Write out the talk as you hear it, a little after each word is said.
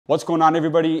What's going on,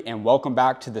 everybody, and welcome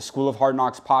back to the School of Hard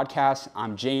Knocks podcast.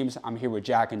 I'm James. I'm here with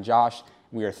Jack and Josh.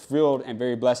 We are thrilled and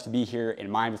very blessed to be here in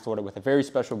Miami, Florida with a very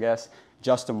special guest,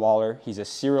 Justin Waller. He's a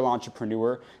serial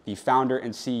entrepreneur, the founder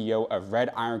and CEO of Red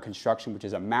Iron Construction, which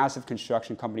is a massive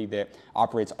construction company that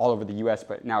operates all over the U.S.,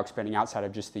 but now expanding outside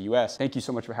of just the U.S. Thank you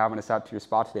so much for having us out to your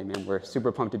spot today, man. We're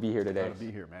super pumped to be here today. Glad to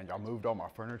be here, man. Y'all moved all my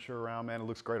furniture around, man. It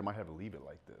looks great. I might have to leave it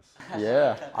like this.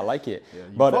 Yeah, I like it. Yeah,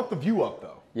 you fucked the view up,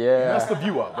 though. Yeah. You messed the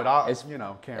view up, but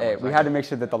cameras. Hey, we had to make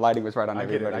sure that the lighting was right on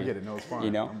everybody. I get it. No, it's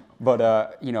fine.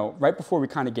 But right before we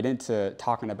kind of get into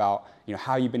talking about,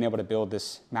 how you've been able to build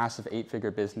this massive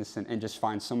 8-figure business and just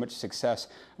find so much success,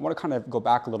 I want to kind of go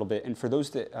back a little bit. And for those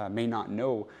that may not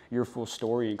know your full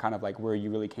story and kind of like where you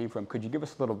really came from, could you give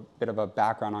us a little bit of a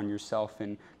background on yourself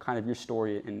and kind of your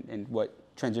story and what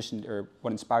transitioned or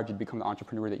what inspired you to become the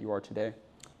entrepreneur that you are today?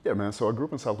 Yeah, man. So I grew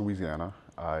up in South Louisiana.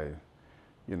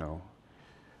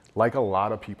 Like a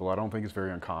lot of people, I don't think it's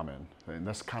very uncommon. And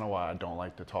that's kind of why I don't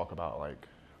like to talk about like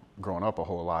growing up a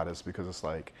whole lot, is because it's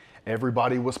like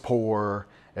everybody was poor,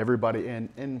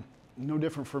 and no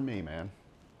different for me, man.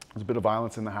 There's a bit of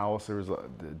violence in the house. There was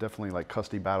definitely like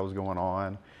custody battles going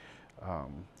on.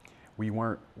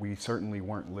 We certainly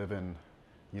weren't living,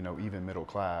 even middle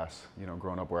class,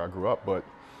 growing up where I grew up. But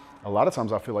a lot of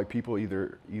times I feel like people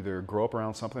either grow up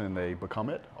around something and they become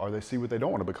it, or they see what they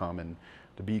don't want to become. And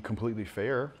to be completely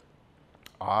fair,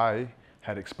 I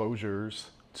had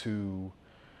exposures to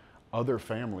other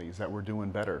families that were doing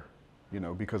better,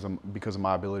 because of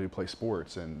my ability to play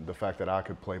sports, and the fact that I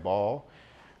could play ball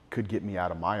could get me out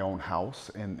of my own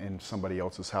house and somebody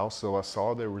else's house. So I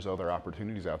saw there was other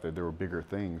opportunities out there. There were bigger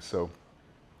things. So,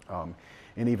 and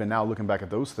even now looking back at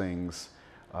those things,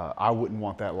 I wouldn't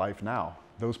want that life now.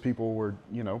 Those people were,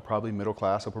 probably middle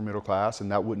class, upper middle class,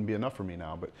 and that wouldn't be enough for me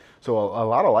now. But so a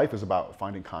lot of life is about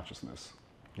finding consciousness,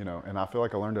 and I feel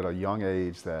like I learned at a young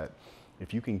age that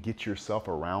if you can get yourself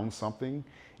around something,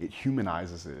 it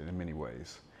humanizes it in many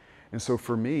ways. And so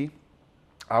for me,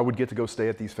 I would get to go stay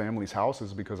at these families'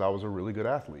 houses because I was a really good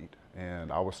athlete,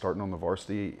 and I was starting on the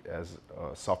varsity as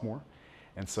a sophomore.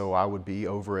 And so I would be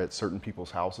over at certain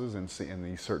people's houses and see in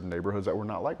these certain neighborhoods that were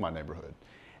not like my neighborhood.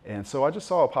 And so I just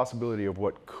saw a possibility of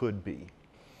what could be.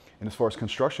 And as far as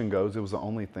construction goes, it was the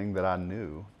only thing that I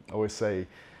knew. I always say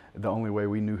the only way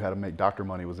we knew how to make doctor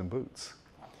money was in boots.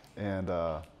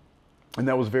 And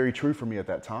that was very true for me at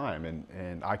that time.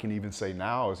 And I can even say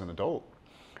now as an adult,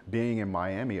 being in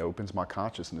Miami opens my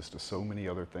consciousness to so many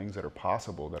other things that are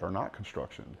possible that are not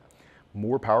construction.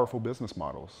 More powerful business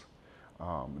models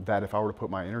that if I were to put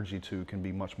my energy to can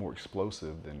be much more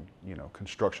explosive than,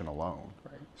 construction alone.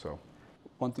 Right. So.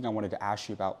 One thing I wanted to ask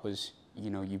you about was,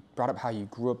 you brought up how you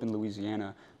grew up in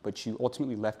Louisiana, but you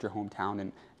ultimately left your hometown.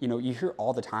 And, you hear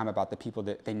all the time about the people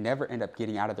that they never end up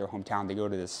getting out of their hometown. They go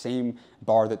to the same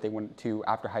bar that they went to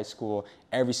after high school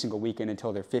every single weekend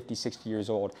until they're 50, 60 years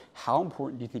old. How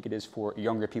important do you think it is for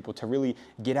younger people to really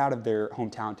get out of their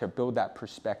hometown, to build that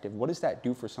perspective? What does that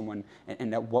do for someone?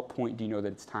 And at what point do you know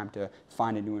that it's time to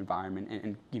find a new environment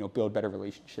and build better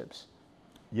relationships?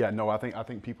 Yeah, no, I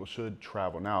think people should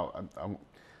travel. Now,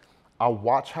 I'll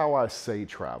watch how I say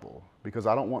travel, because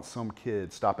I don't want some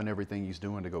kid stopping everything he's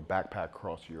doing to go backpack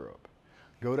across Europe.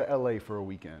 Go to LA for a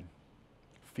weekend,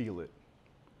 feel it.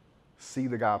 See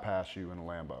the guy pass you in a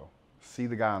Lambo. See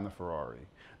the guy in the Ferrari.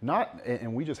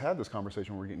 And we just had this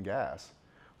conversation when we were getting gas.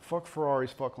 Fuck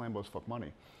Ferraris, fuck Lambos, fuck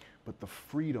money. But the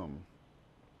freedom,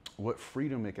 what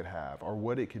freedom it could have, or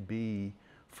what it could be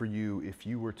for you if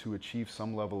you were to achieve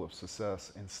some level of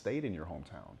success and stayed in your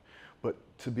hometown. But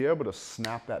to be able to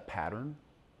snap that pattern,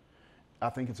 I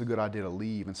think it's a good idea to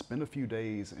leave and spend a few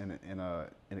days in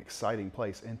an exciting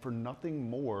place, and for nothing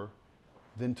more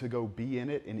than to go be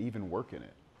in it and even work in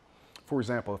it. For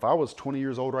example, if I was 20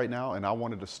 years old right now and I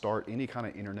wanted to start any kind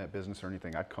of internet business or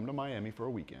anything, I'd come to Miami for a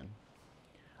weekend.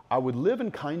 I would live in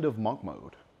kind of monk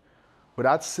mode, but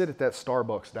I'd sit at that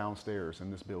Starbucks downstairs in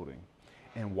this building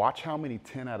and watch how many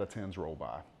 10 out of 10s roll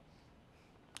by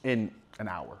in an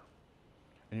hour.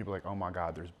 And you'd be like, oh my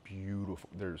God,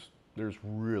 there's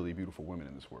really beautiful women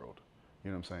in this world.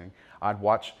 You know what I'm saying? I'd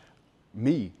watch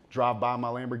me drive by my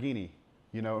Lamborghini,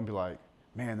 and be like,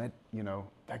 man,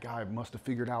 that guy must have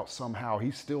figured out somehow.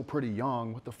 He's still pretty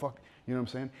young. What the fuck? You know what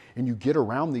I'm saying? And you get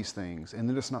around these things, and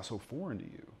then it's not so foreign to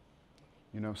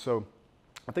you. So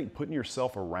I think putting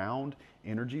yourself around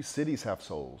energy, cities have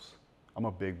souls. I'm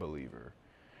a big believer.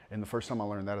 And the first time I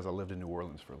learned that is I lived in New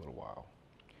Orleans for a little while.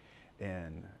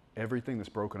 And everything that's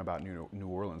broken about New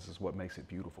Orleans is what makes it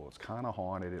beautiful. It's kind of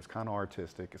haunted, it's kind of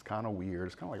artistic, it's kind of weird,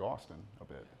 it's kind of like Austin a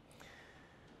bit.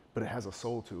 But it has a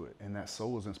soul to it, and that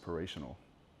soul is inspirational.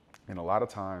 And a lot of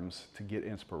times to get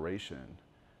inspiration,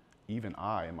 even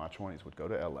I in my 20s would go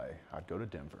to LA, I'd go to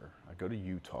Denver, I'd go to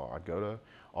Utah, I'd go to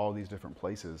all these different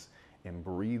places and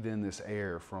breathe in this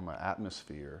air from an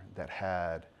atmosphere that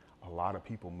had a lot of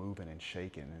people moving and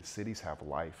shaking, and cities have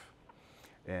life.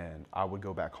 And I would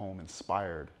go back home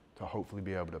inspired to hopefully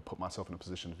be able to put myself in a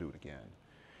position to do it again.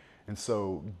 And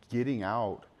so getting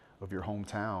out of your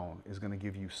hometown is going to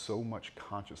give you so much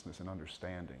consciousness and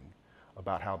understanding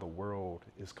about how the world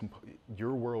is,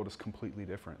 your world is completely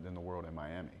different than the world in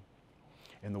Miami.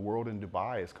 And the world in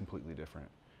Dubai is completely different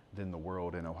than the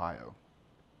world in Ohio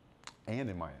and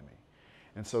in Miami.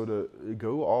 And so to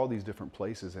go all these different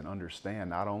places and understand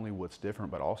not only what's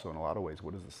different, but also in a lot of ways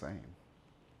what is the same.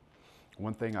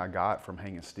 One thing I got from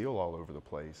hanging steel all over the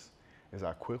place is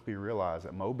I quickly realized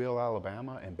that Mobile,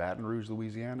 Alabama and Baton Rouge,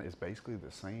 Louisiana is basically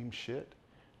the same shit,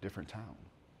 different town.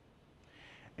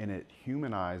 And it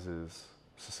humanizes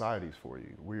societies for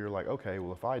you, where you're like, okay,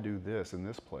 well, if I do this in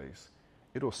this place,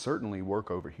 it'll certainly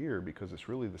work over here because it's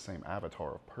really the same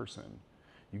avatar of person.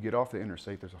 You get off the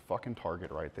interstate, there's a fucking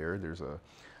Target right there, there's a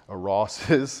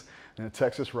Ross's and a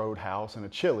Texas Roadhouse and a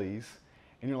Chili's,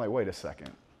 and you're like, wait a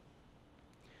second.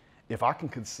 If I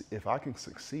can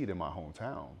succeed in my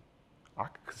hometown, I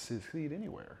can succeed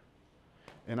anywhere.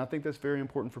 And I think that's very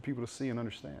important for people to see and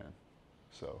understand.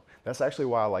 So that's actually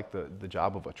why I like the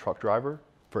job of a truck driver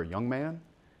for a young man,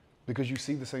 because you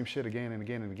see the same shit again and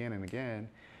again and again and again.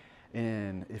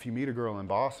 And if you meet a girl in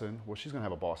Boston, well, she's gonna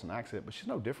have a Boston accent, but she's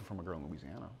no different from a girl in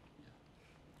Louisiana.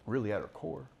 Really at her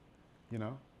core, you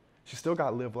know? She's still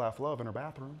got live, laugh, love in her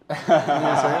bathroom. You know what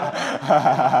I'm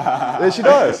saying? Yeah, she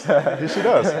does. Yeah, she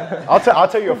does. I'll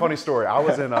tell you a funny story. I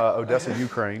was in Odessa,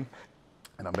 Ukraine,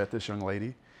 and I met this young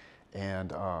lady,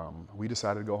 and we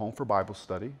decided to go home for Bible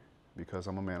study because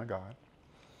I'm a man of God.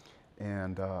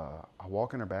 And I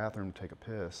walk in her bathroom to take a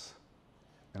piss,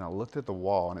 and I looked at the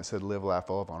wall and it said live, laugh,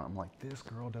 love on it. I'm like, this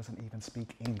girl doesn't even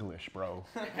speak English, bro.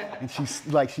 And she's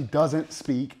like, she doesn't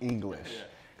speak English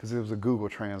because it was a Google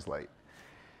Translate.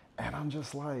 And I'm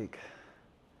just like,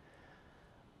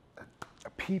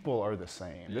 people are the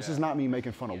same. Yeah. This is not me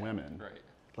making fun of women. Right.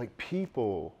 Like,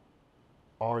 people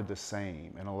are the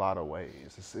same in a lot of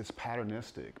ways. It's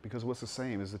patternistic because what's the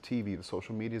same is the TV, the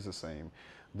social media is the same.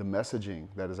 The messaging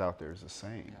that is out there is the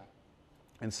same.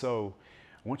 Yeah. And so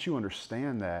once you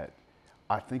understand that,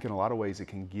 I think in a lot of ways it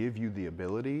can give you the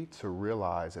ability to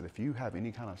realize that if you have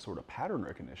any kind of sort of pattern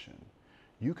recognition,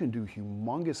 you can do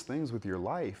humongous things with your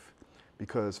life.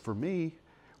 Because for me,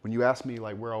 when you ask me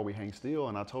like where are we hang steel,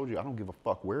 and I told you I don't give a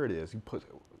fuck where it is. You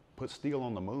put steel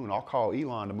on the moon, I'll call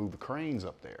Elon to move the cranes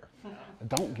up there. I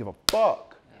don't give a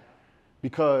fuck.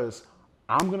 Because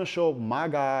I'm gonna show up my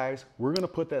guys, we're gonna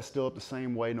put that steel up the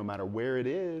same way no matter where it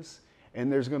is.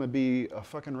 And there's gonna be a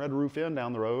fucking Red Roof Inn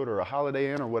down the road or a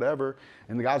Holiday Inn or whatever.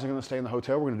 And the guys are gonna stay in the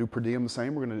hotel, we're gonna do per diem the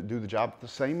same, we're gonna do the job the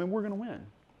same, and we're gonna win.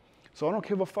 So I don't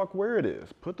give a fuck where it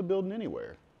is. Put the building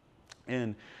anywhere.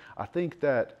 And I think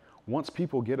that once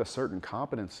people get a certain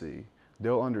competency,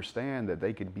 they'll understand that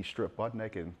they could be stripped butt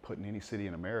naked and put in any city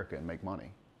in America and make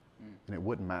money. And it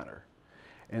wouldn't matter.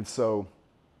 And so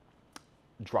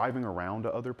driving around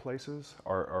to other places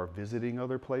or visiting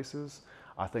other places,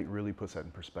 I think really puts that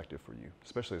in perspective for you,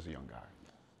 especially as a young guy.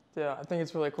 Yeah, I think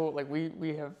it's really cool. Like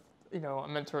we have, a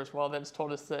mentor as well that's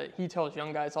told us that he tells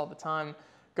young guys all the time,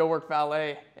 go work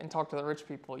valet and talk to the rich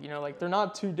people. Like they're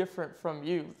not too different from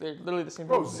you. They're literally the same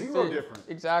people. Bro, zero different.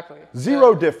 Exactly.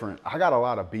 Zero different. I got a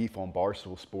lot of beef on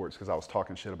Barstool Sports because I was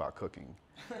talking shit about cooking.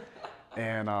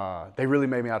 And they really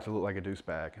made me out to look like a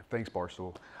douchebag. Thanks,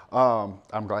 Barstool.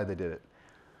 I'm glad they did it.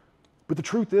 But the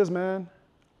truth is, man,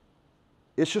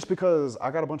 it's just because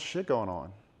I got a bunch of shit going on.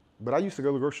 But I used to go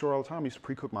to the grocery store all the time. I used to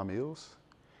pre-cook my meals.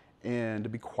 And to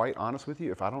be quite honest with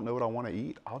you, if I don't know what I want to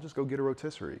eat, I'll just go get a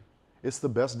rotisserie. It's the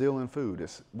best deal in food.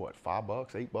 It's what, $5,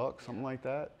 $8, something like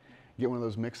that. Get one of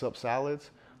those mix-up salads,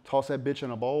 toss that bitch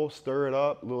in a bowl, stir it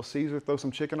up, little Caesar, throw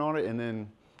some chicken on it, and then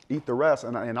eat the rest.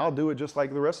 And I'll do it just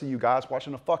like the rest of you guys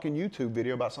watching a fucking YouTube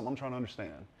video about something I'm trying to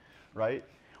understand, right?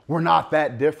 We're not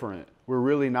that different. We're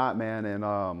really not, man. And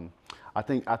I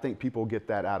think people get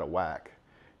that out of whack.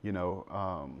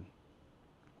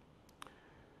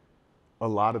 A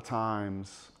lot of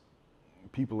times,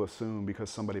 people assume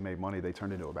because somebody made money, they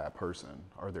turned into a bad person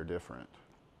or they're different.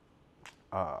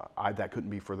 That couldn't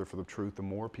be further from the truth. The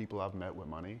more people I've met with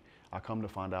money, I come to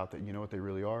find out that you know what they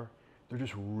really are? They're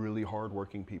just really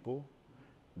hardworking people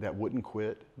that wouldn't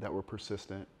quit, that were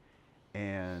persistent,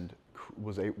 and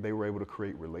they were able to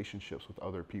create relationships with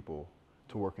other people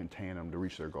to work in tandem to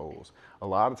reach their goals. A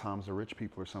lot of times the rich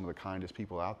people are some of the kindest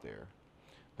people out there.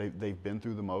 They've been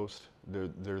through the most.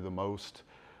 They're the most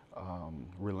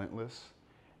relentless,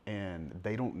 and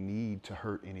they don't need to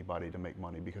hurt anybody to make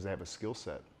money because they have a skill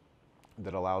set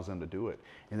that allows them to do it.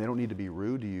 And they don't need to be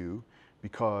rude to you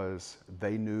because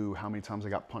they knew how many times they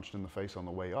got punched in the face on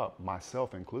the way up,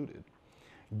 myself included.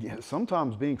 Yeah,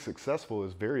 sometimes being successful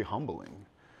is very humbling.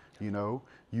 You know,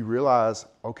 you realize,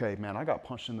 okay, man, I got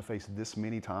punched in the face this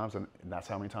many times, and that's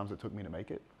how many times it took me to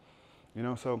make it. You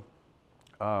know, so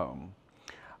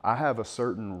I have a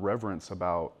certain reverence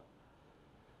about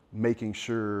making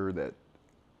sure that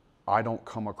I don't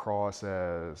come across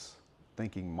as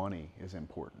thinking money is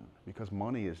important, because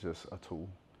money is just a tool.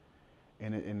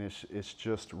 And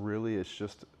it's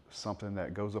just something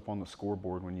that goes up on the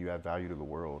scoreboard when you add value to the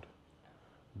world.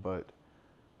 But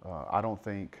I don't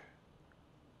think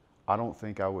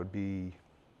I would be,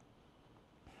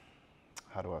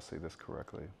 how do I say this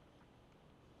correctly?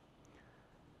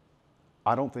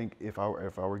 I don't think if I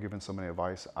were giving somebody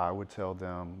advice, I would tell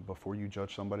them, before you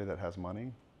judge somebody that has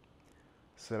money,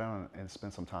 sit down and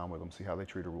spend some time with them, see how they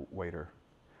treat a waiter.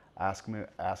 Ask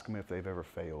them if they've ever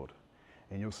failed,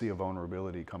 and you'll see a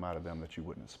vulnerability come out of them that you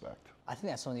wouldn't expect. I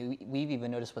think that's something we've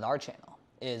even noticed with our channel.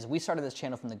 Is we started this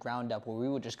channel from the ground up, where we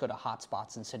would just go to hot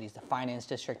spots in cities, the finance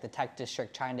district, the tech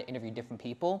district, trying to interview different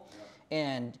people.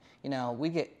 And we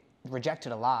get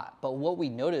rejected a lot. But what we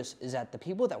noticed is that the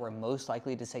people that were most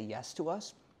likely to say yes to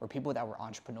us were people that were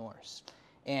entrepreneurs.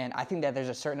 And I think that there's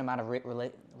a certain amount of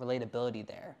relatability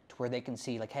there, to where they can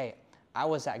see, like, hey, I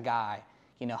was that guy,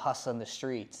 hustling the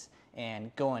streets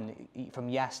and going from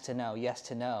yes to no, yes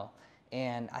to no.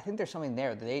 And I think there's something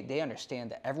there that they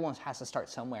understand that everyone has to start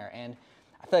somewhere. And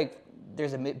I feel like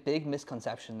there's a big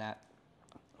misconception that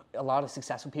a lot of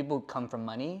successful people come from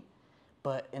money,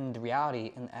 but in the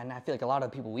reality, and I feel like a lot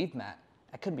of the people we've met,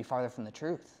 that couldn't be farther from the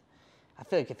truth. I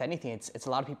feel like if anything, it's a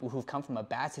lot of people who've come from a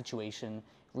bad situation,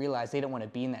 realize they don't want to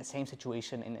be in that same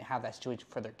situation and have that situation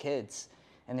for their kids.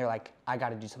 And they're like, I got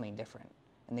to do something different.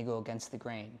 And they go against the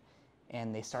grain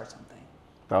and they start something.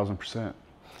 1000%.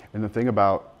 And the thing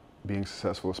about being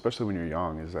successful, especially when you're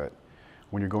young, is that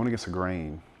when you're going against the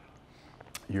grain,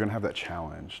 you're going to have that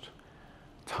challenged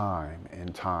time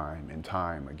and time and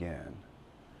time again.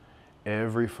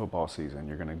 Every football season,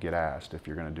 you're going to get asked if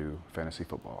you're going to do fantasy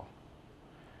football.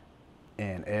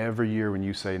 And every year when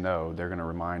you say no, they're going to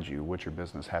remind you what your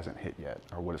business hasn't hit yet,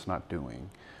 or what it's not doing,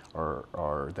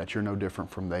 or that you're no different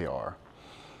from they are.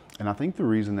 And I think the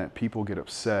reason that people get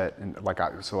upset, and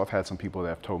so I've had some people that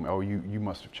have told me, oh, you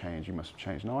must have changed, you must have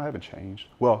changed. No, I haven't changed.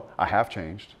 Well, I have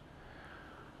changed,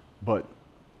 but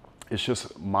it's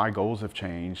just my goals have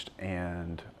changed,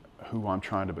 and who I'm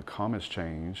trying to become has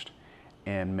changed,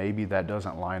 and maybe that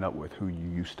doesn't line up with who you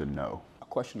used to know. A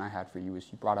question I had for you is,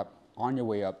 you brought up on your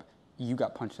way up, you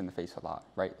got punched in the face a lot,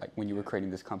 right? Like when you were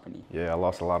creating this company. Yeah, I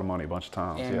lost a lot of money a bunch of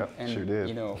times. Sure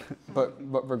did. But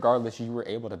regardless, you were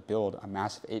able to build a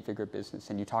massive 8-figure business.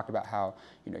 And you talked about how,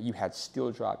 you had steel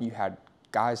drop, you had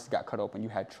guys that got cut open, you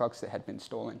had trucks that had been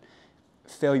stolen.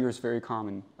 Failure is very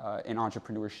common in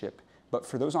entrepreneurship. But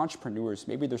for those entrepreneurs,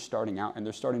 maybe they're starting out and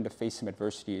they're starting to face some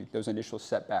adversity, those initial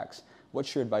setbacks.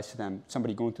 What's your advice to them,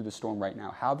 somebody going through the storm right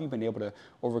now? How have you been able to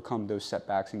overcome those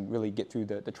setbacks and really get through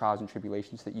the trials and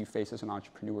tribulations that you face as an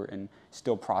entrepreneur and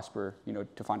still prosper,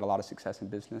 to find a lot of success in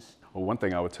business? Well, one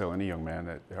thing I would tell any young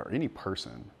man or any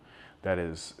person that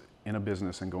is in a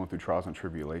business and going through trials and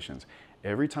tribulations,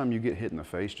 every time you get hit in the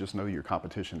face, just know your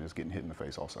competition is getting hit in the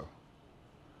face also.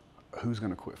 Who's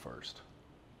going to quit first?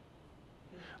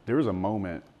 There was a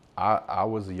moment, I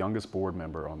was the youngest board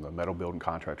member on the Metal Building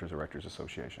Contractors Erectors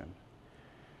Association.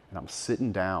 And I'm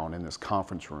sitting down in this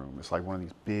conference room. It's like one of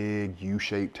these big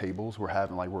U-shaped tables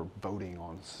we're voting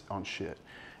on shit.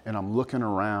 And I'm looking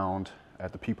around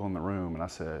at the people in the room, and I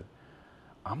said,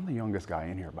 I'm the youngest guy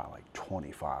in here by like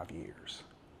 25 years.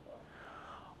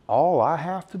 All I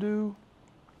have to do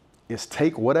is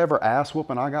take whatever ass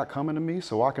whooping I got coming to me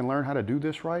so I can learn how to do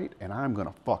this right, and I'm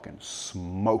gonna fucking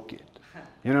smoke it.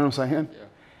 You know what I'm saying?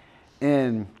 Yeah.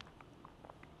 And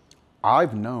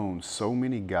I've known so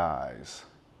many guys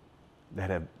that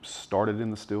have started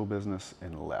in the steel business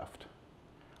and left,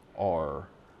 or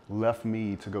left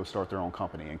me to go start their own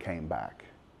company and came back.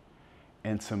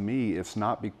 And to me, it's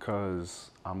not because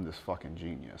I'm this fucking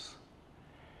genius.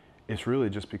 It's really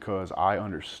just because I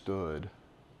understood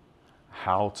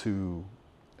how to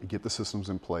get the systems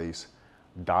in place,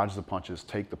 dodge the punches,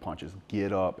 take the punches,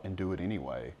 get up and do it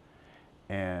anyway.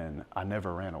 And I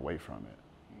never ran away from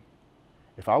it.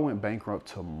 If I went bankrupt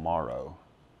tomorrow,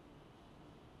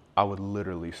 I would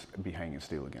literally be hanging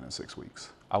steel again in 6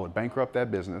 weeks. I would bankrupt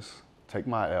that business, take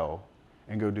my L,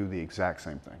 and go do the exact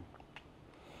same thing.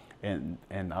 And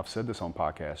I've said this on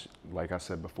podcasts. Like I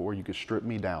said before, you could strip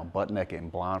me down butt naked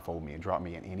and blindfold me and drop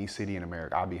me in any city in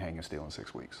America. I'd be hanging still in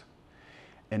 6 weeks.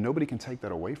 And nobody can take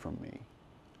that away from me.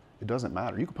 It doesn't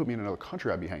matter. You could put me in another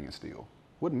country, I'd be hanging still.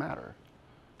 Wouldn't matter.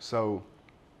 So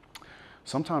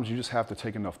sometimes you just have to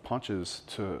take enough punches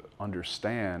to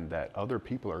understand that other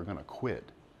people are going to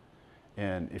quit.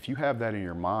 And if you have that in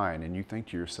your mind and you think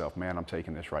to yourself, man, I'm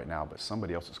taking this right now, but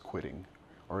somebody else is quitting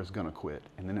or is going to quit,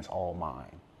 and then it's all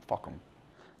mine. Fuck them.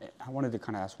 I wanted to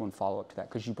kind of ask one follow-up to that,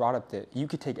 because you brought up that you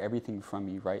could take everything from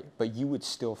you, right? But you would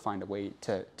still find a way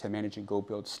to manage and go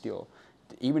build still,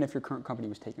 even if your current company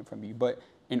was taken from you. But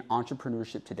in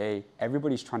entrepreneurship today,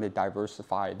 everybody's trying to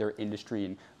diversify their industry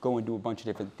and go and do a bunch of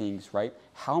different things, right?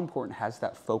 How important has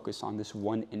that focus on this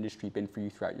one industry been for you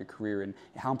throughout your career? And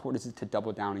how important is it to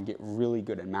double down and get really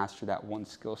good and master that one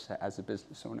skill set as a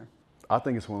business owner? I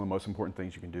think it's one of the most important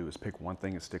things you can do is pick one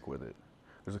thing and stick with it.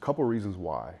 There's a couple of reasons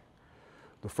why.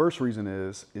 The first reason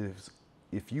is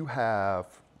if you have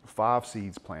 5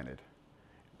 seeds planted,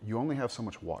 you only have so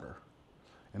much water.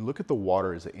 And look at the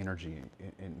water as the energy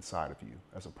inside of you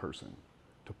as a person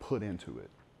to put into it.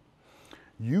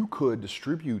 You could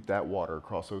distribute that water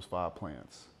across those 5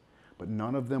 plants, but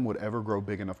none of them would ever grow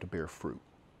big enough to bear fruit,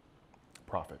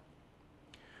 profit.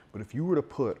 But if you were to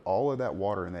put all of that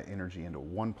water and that energy into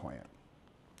one plant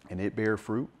and it bear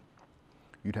fruit,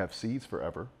 you'd have seeds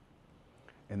forever,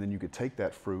 and then you could take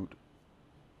that fruit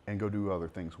and go do other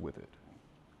things with it,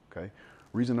 okay?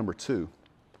 Reason number 2,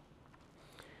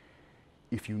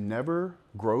 if you never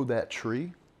grow that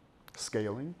tree,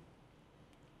 scaling,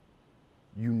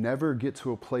 you never get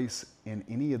to a place in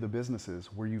any of the businesses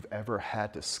where you've ever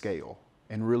had to scale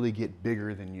and really get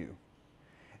bigger than you.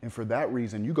 And for that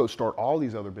reason, you go start all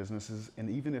these other businesses, and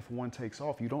even if one takes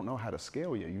off, you don't know how to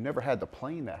scale yet. You never had the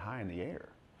plane that high in the air.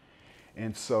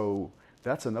 And so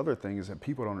that's another thing is that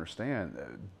people don't understand.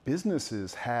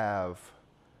 Businesses have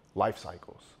life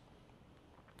cycles.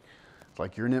 It's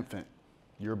like you're an infant,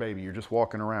 you're a baby, you're just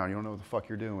walking around, you don't know what the fuck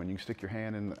you're doing. You stick your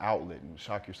hand in the outlet and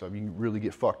shock yourself. You can really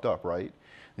get fucked up, right?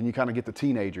 Then you kind of get the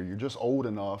teenager. You're just old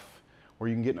enough where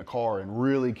you can get in a car and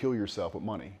really kill yourself with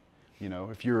money. You know,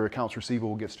 if your accounts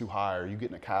receivable gets too high, or you get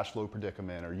in a cash flow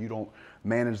predicament, or you don't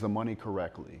manage the money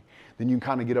correctly, then you can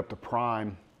kind of get up to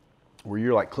prime where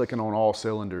you're like clicking on all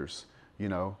cylinders, you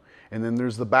know. And then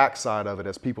there's the backside of it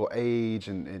as people age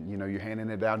and you know, you're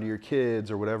handing it down to your kids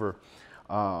or whatever.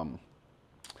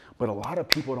 But a lot of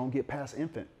people don't get past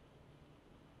infant,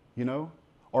 you know?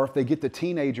 Or if they get the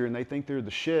teenager and they think they're the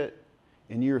shit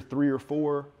in year 3 or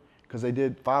 4 because they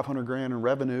did 500 grand in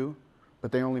revenue,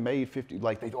 but they only made 50,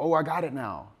 like oh, I got it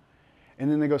now. And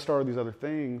then they go start all these other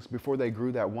things before they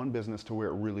grew that one business to where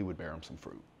it really would bear them some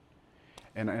fruit.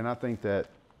 And I think that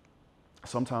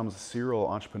sometimes serial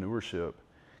entrepreneurship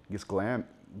gets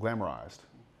glamorized.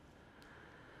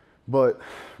 But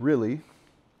really,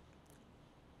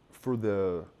 for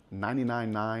the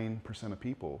 99.9% of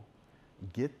people,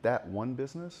 get that one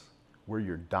business where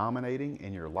you're dominating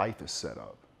and your life is set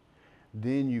up.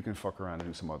 Then you can fuck around and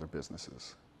do some other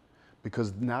businesses.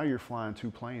 Because now you're flying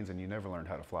 2 planes and you never learned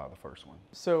how to fly the first one.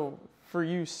 So for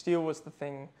you, steel was the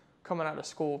thing coming out of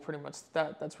school, pretty much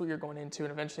that's what you're going into,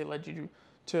 and eventually led you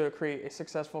to create a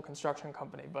successful construction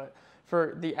company. But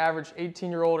for the average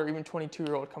 18-year-old or even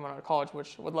 22-year-old coming out of college,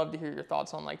 which would love to hear your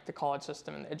thoughts on like the college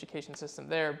system and the education system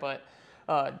there, but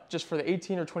just for the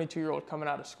 18 or 22-year-old coming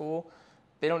out of school,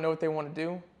 they don't know what they want to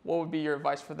do. What would be your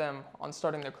advice for them on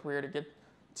starting their career to get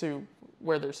to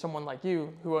where there's someone like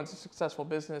you who owns a successful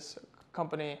business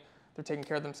company, they're taking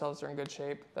care of themselves, they're in good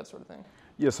shape, that sort of thing?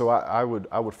 Yeah, so I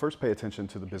would first pay attention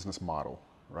to the business model,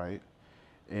 right?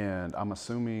 And I'm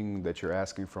assuming that you're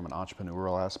asking from an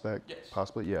entrepreneurial aspect, yes.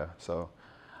 Possibly, yeah. So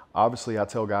obviously I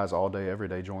tell guys all day, every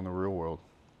day, join the real world.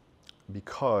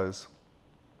 Because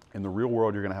in the real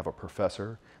world, you're gonna have a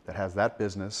professor that has that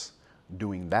business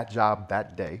doing that job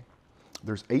that day.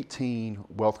 There's 18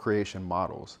 wealth creation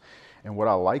models. And what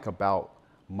I like about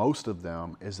most of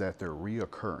them is that they're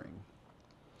reoccurring.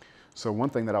 So one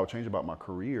thing that I would change about my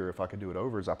career if I could do it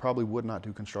over is I probably would not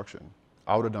do construction.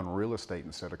 I would have done real estate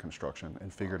instead of construction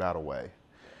and figured out a way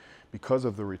because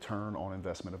of the return on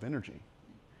investment of energy.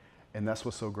 And that's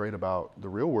what's so great about the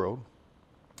real world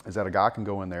is that a guy can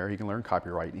go in there, he can learn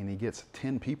copyright, and he gets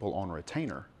 10 people on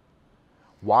retainer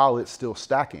while it's still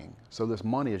stacking. So this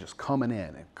money is just coming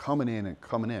in and coming in and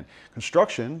coming in.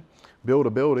 Construction, build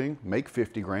a building, make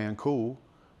 50 grand, cool,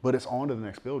 but it's on to the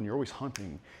next building. You're always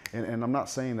hunting. And I'm not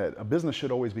saying that a business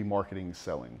should always be marketing and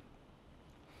selling.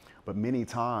 But many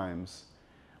times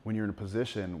when you're in a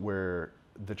position where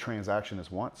the transaction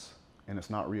is once and it's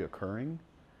not reoccurring,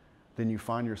 then you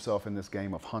find yourself in this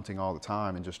game of hunting all the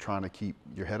time and just trying to keep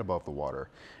your head above the water.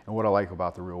 And what I like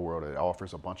about the real world, it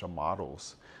offers a bunch of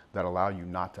models that allow you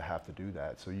not to have to do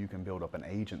that. So you can build up an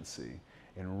agency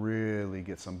and really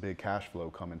get some big cash flow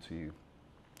coming to you.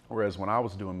 Whereas when I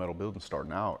was doing metal building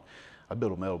starting out, I'd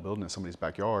build a metal building in somebody's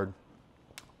backyard,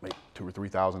 make $2,000 or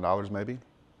 $3,000 maybe.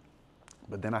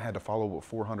 But then I had to follow with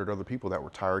 400 other people that were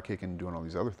tire kicking and doing all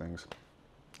these other things.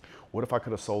 What if I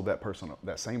could have sold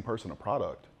that same person a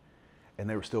product and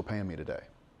they were still paying me today?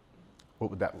 What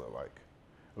would that look like?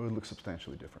 It would look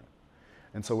substantially different.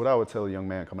 And so what I would tell a young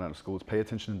man coming out of school is pay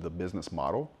attention to the business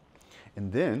model.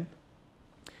 And then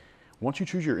once you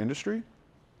choose your industry,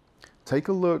 take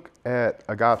a look at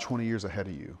a guy 20 years ahead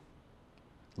of you.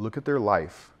 Look at their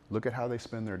life. Look at how they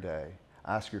spend their day.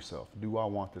 Ask yourself, do I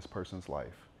want this person's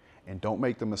life? And don't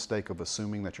make the mistake of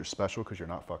assuming that you're special, because you're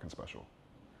not fucking special.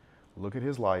 Look at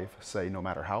his life, say, no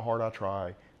matter how hard I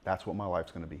try, that's what my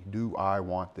life's gonna be. Do I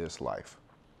want this life?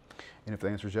 And if the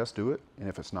answer is yes, do it. And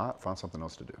if it's not, find something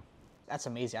else to do. That's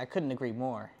amazing. I couldn't agree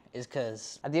more. Is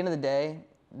because at the end of the day,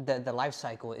 the life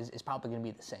cycle is probably going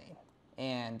to be the same.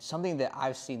 And something that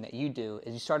I've seen that you do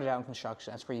is you started out in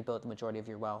construction. That's where you built the majority of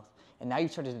your wealth. And now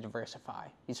you've started to diversify.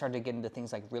 You started to get into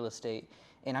things like real estate.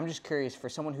 And I'm just curious, for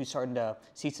someone who's starting to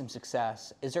see some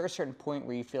success, is there a certain point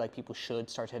where you feel like people should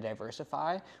start to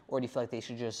diversify? Or do you feel like they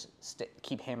should just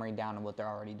keep hammering down on what they're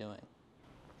already doing?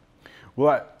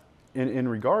 Well, in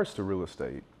regards to real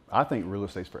estate, I think real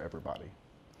estate's for everybody.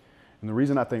 And the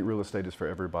reason I think real estate is for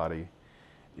everybody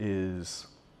is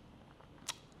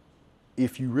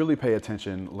if you really pay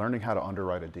attention, learning how to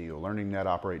underwrite a deal, learning net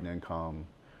operating income,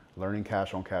 learning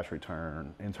cash on cash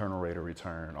return, internal rate of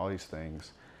return, all these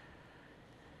things.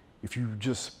 If you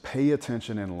just pay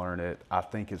attention and learn it, I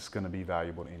think it's going to be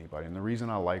valuable to anybody. And the reason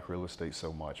I like real estate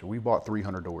so much, we bought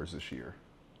 300 doors this year.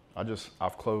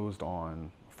 I've closed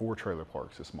on 4 trailer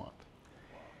parks this month.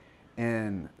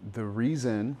 And the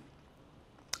reason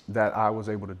that I was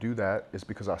able to do that is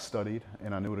because I studied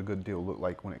and I knew what a good deal looked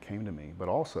like when it came to me. But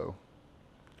also,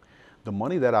 the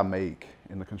money that I make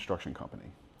in the construction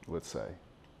company, let's say,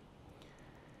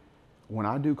 when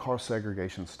I do cost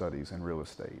segregation studies in real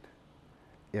estate,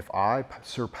 if I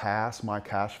surpass my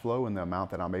cash flow and the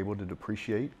amount that I'm able to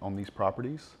depreciate on these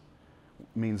properties,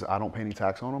 means I don't pay any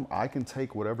tax on them, I can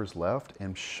take whatever's left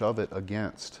and shove it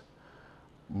against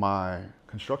my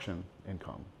construction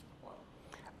income.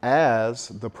 As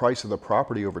the price of the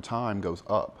property over time goes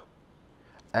up,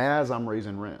 as I'm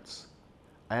raising rents,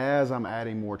 as I'm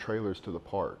adding more trailers to the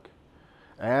park,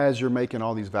 as you're making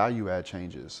all these value add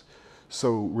changes.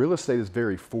 So real estate is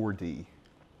very 4D.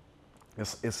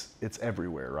 It's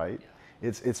everywhere, right?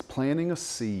 It's planting a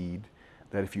seed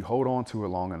that if you hold on to it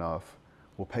long enough,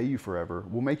 will pay you forever,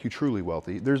 will make you truly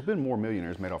wealthy. There's been more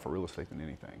millionaires made off of real estate than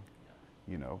anything.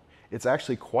 You know, it's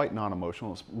actually quite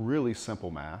non-emotional. It's really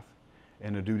simple math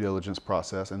and a due diligence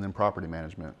process, and then property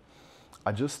management.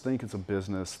 I just think it's a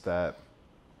business that,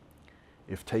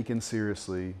 if taken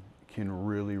seriously, can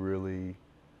really, really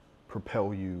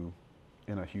propel you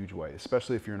in a huge way,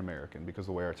 especially if you're an American, because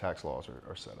the way our tax laws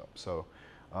are set up. So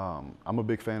I'm a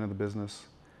big fan of the business.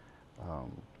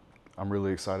 I'm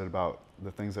really excited about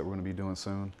the things that we're going to be doing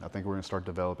soon. I think we're going to start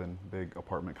developing big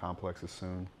apartment complexes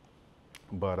soon.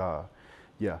 But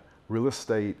yeah, real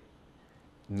estate,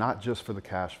 not just for the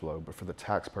cash flow, but for the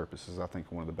tax purposes, I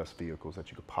think one of the best vehicles that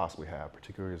you could possibly have,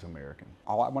 particularly as an American.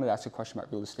 I wanted to ask a question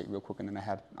about real estate real quick, and then I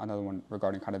had another one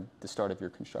regarding kind of the start of your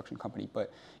construction company.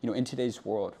 But you know, in today's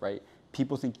world, right,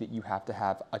 people think that you have to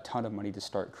have a ton of money to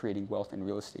start creating wealth in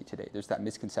real estate today. There's that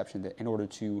misconception that in order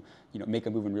to, you know, make a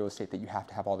move in real estate, that you have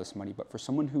to have all this money. But for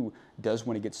someone who does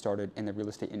want to get started in the real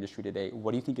estate industry today,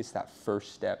 what do you think is that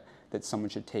first step that someone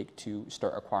should take to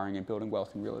start acquiring and building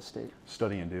wealth in real estate?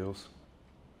 Studying deals.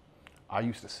 I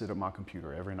used to sit at my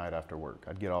computer every night after work.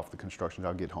 I'd get off the construction,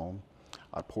 I'd get home,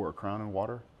 I'd pour a Crown in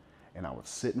water, and I would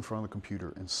sit in front of the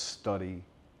computer and study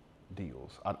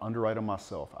deals. I'd underwrite them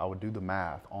myself. I would do the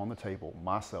math on the table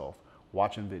myself,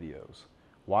 watching videos,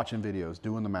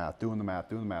 doing the math, going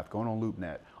on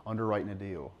LoopNet, underwriting a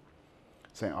deal,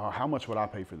 saying, oh, how much would I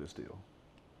pay for this deal?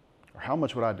 Or how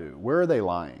much would I do? Where are they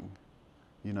lying?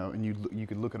 You know, and you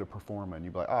could look at a pro forma and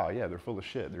you'd be like, oh yeah, they're full of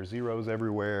shit. There's zeros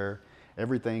everywhere.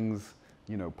 Everything's,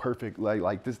 you know, perfect.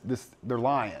 Like this, they're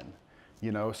lying,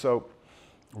 you know? So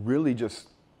really just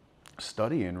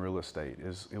studying real estate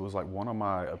it was like one of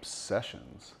my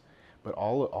obsessions. But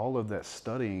all of that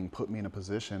studying put me in a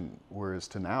position, whereas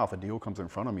to now, if a deal comes in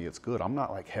front of me, it's good. I'm not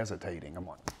like hesitating. I'm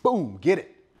like, boom, get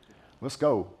it. Let's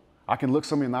go. I can look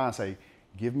somebody in the eye and say,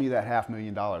 give me that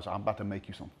 $500,000. I'm about to make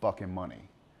you some fucking money,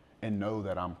 and know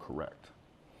that I'm correct.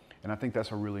 And I think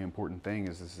that's a really important thing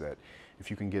is that if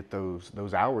you can get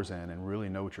those hours in and really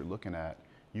know what you're looking at,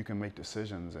 you can make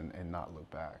decisions and not look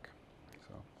back.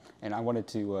 So. And I wanted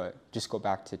to just go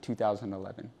back to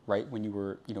 2011, right, when you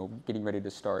were, getting ready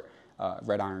to start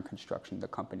Red Iron Construction, the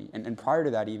company. And prior to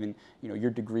that, even,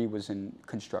 your degree was in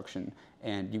construction,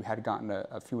 and you had gotten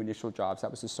a few initial jobs.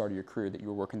 That was the start of your career, that you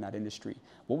were working in that industry.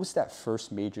 What was that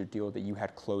first major deal that you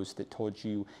had closed that told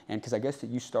you, and because I guess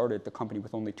that you started the company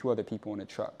with only 2 other people in a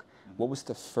truck. What was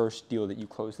the first deal that you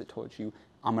closed that told you,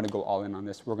 I'm going to go all in on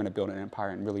this, we're going to build an empire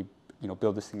and really,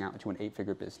 build this thing out into an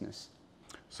 8-figure business?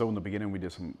 So in the beginning, we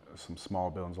did some small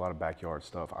buildings, a lot of backyard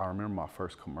stuff. I remember my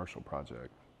first commercial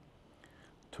project.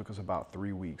 Took us about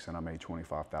 3 weeks, and I made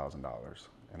 $25,000.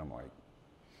 And I'm like,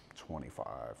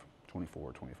 24,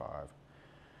 25.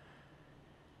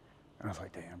 And I was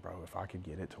like, damn, bro, if I could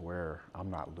get it to where I'm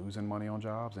not losing money on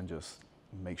jobs and just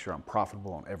make sure I'm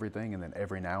profitable on everything, and then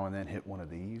every now and then hit one of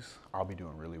these, I'll be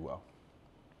doing really well.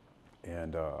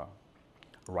 And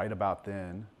right about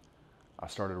then, I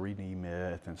started reading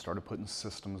E-Myth and started putting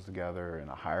systems together,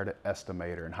 and I hired an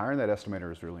estimator. And hiring that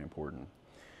estimator is really important,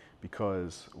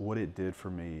 because what it did for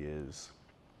me is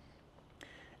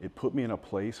it put me in a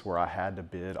place where I had to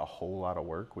bid a whole lot of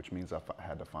work, which means I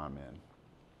had to find men.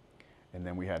 And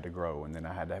then we had to grow, and then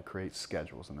I had to create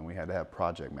schedules, and then we had to have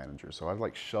project managers. So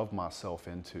I shoved myself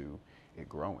into it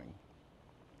growing.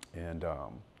 And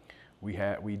we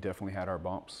definitely had our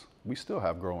bumps. We still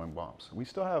have growing bumps. We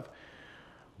still have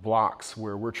blocks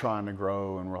where we're trying to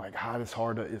grow, and we're like, how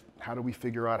do we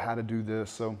figure out how to do this?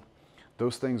 So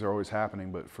those things are always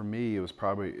happening. But for me, it was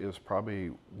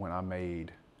probably when I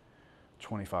made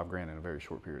 25 grand in a very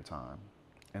short period of time.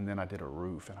 And then I did a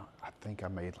roof, and I think I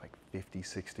made like 50,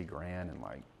 60 grand in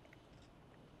like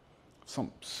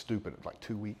some stupid, like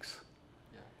 2 weeks.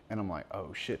 Yeah. And I'm like,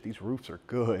 oh shit, these roofs are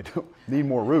good. Need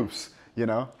more roofs,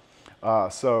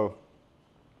 So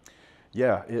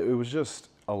yeah, it was just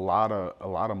a lot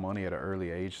of money at an early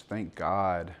age. Thank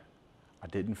God I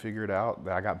didn't figure it out,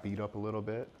 that I got beat up a little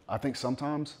bit. I think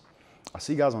sometimes I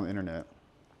see guys on the internet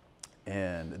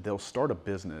and they'll start a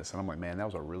business, and I'm like, man, that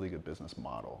was a really good business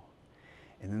model.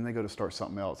 And then they go to start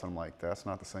something else, and I'm like, that's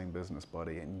not the same business,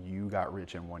 buddy, and you got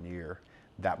rich in 1 year.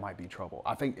 That might be trouble.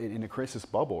 I think it creates this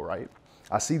bubble, right?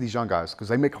 I see these young guys, because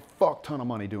they make a fuck ton of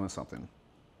money doing something.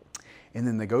 And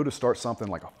then they go to start something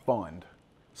like a fund,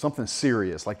 something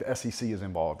serious, like the SEC is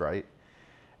involved, right?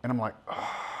 And I'm like,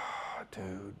 oh,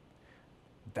 dude,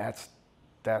 that's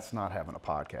not having a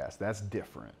podcast. That's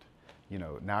different.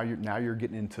 Now you're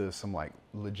getting into some like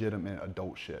legitimate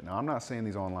adult shit. Now, I'm not saying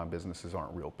these online businesses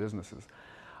aren't real businesses.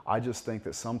 I just think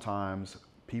that sometimes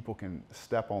people can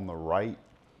step on the right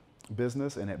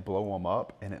business and it blow them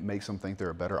up, and it makes them think they're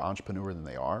a better entrepreneur than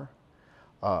they are.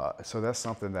 So that's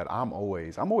something that I'm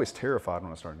always terrified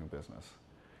when I start a new business.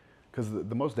 Because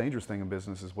the most dangerous thing in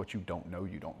business is what you don't know.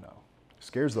 It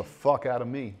scares the fuck out of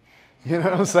me. You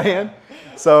know what I'm saying?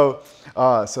 So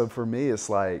for me, it's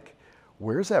like,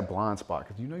 where's that blind spot?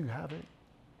 Because you have it.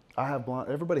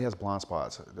 Everybody has blind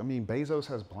spots. I mean, Bezos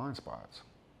has blind spots.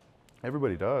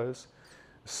 Everybody does.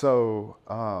 So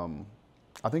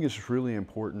I think it's just really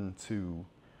important to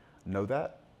know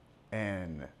that.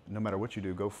 And no matter what you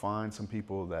do, go find some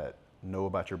people that know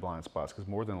about your blind spots, because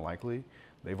more than likely,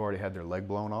 they've already had their leg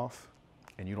blown off,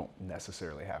 and you don't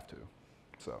necessarily have to.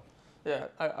 So. Yeah,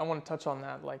 I want to touch on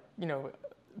that. Like,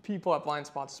 people have blind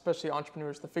spots, especially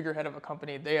entrepreneurs, the figurehead of a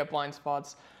company, they have blind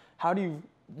spots.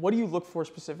 What do you look for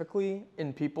specifically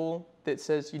in people that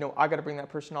says, I got to bring that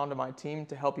person onto my team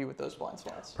to help you with those blind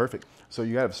spots? Perfect. So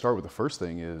you got to start with the first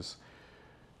thing is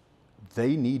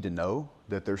they need to know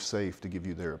that they're safe to give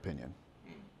you their opinion.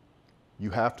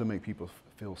 You have to make people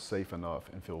feel safe enough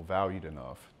and feel valued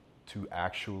enough to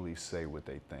actually say what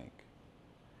they think.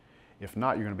 If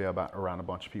not, you're going to be around a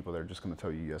bunch of people that are just going to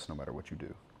tell you yes no matter what you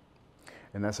do.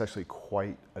 And that's actually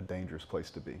quite a dangerous place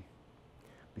to be.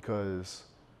 Because,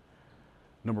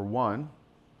 number one,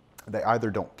 they either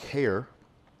don't care,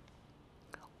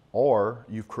 or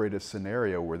you've created a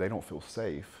scenario where they don't feel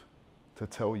safe to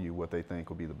tell you what they think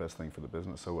will be the best thing for the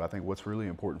business. So I think what's really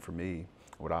important for me,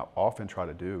 what I often try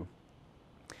to do,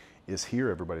 is hear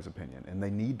everybody's opinion. And they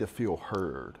need to feel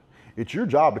heard. It's your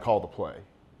job to call the play.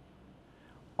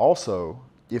 Also,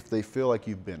 if they feel like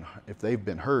if they've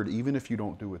been heard, even if you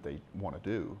don't do what they want to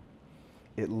do,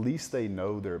 at least they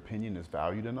know their opinion is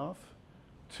valued enough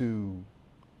to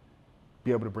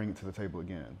be able to bring it to the table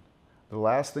again. The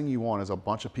last thing you want is a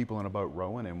bunch of people in a boat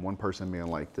rowing and one person being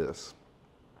like this.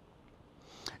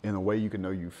 And the way you can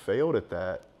know you failed at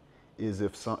that is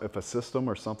if a system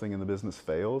or something in the business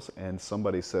fails and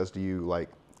somebody says to you, like,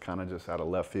 kind of just out of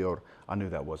left field, I knew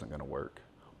that wasn't going to work.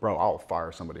 bro, I'll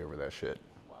fire somebody over that shit.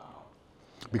 Wow.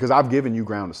 Because I've given you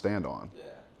ground to stand on. Yeah.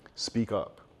 Speak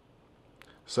up.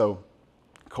 So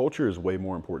culture is way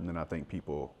more important than I think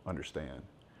people understand.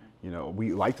 You know,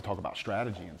 we like to talk about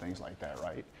strategy and things like that,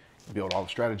 right? Build all the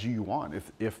strategy you want.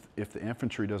 If the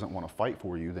infantry doesn't want to fight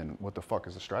for you, then what the fuck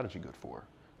is the strategy good for?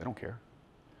 They don't care.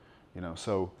 You know,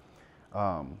 so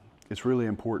it's really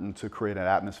important to create an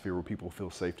atmosphere where people feel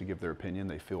safe to give their opinion,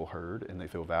 they feel heard, and they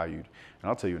feel valued. And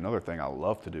I'll tell you another thing I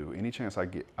love to do, any chance I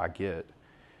get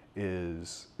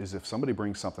is if somebody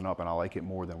brings something up and I like it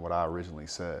more than what I originally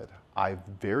said, I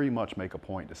very much make a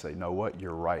point to say, no, what,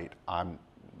 you're right.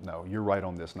 No, you're right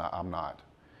on this, I'm not.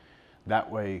 That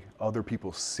way, other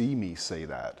people see me say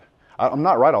that. I'm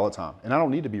not right all the time, and I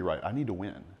don't need to be right. I need to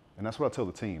win. And that's what I tell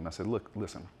the team. I said, look,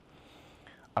 listen,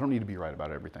 I don't need to be right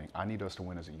about everything. I need us to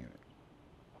win as a unit.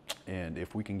 And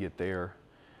if we can get there,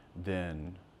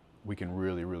 then we can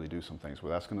really, really do some things.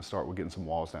 Well, that's going to start with getting some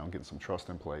walls down, getting some trust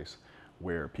in place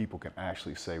where people can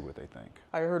actually say what they think.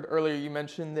 I heard earlier you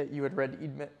mentioned that you had read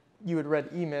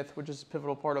E-Myth, which is a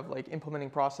pivotal part of like implementing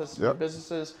processes in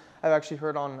businesses. I've actually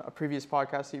heard on a previous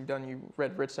podcast that you've done, you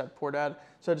read Rich Dad Poor Dad.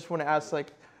 So I just want to ask,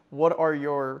 like, what are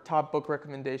your top book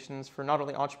recommendations for not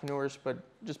only entrepreneurs, but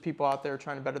just people out there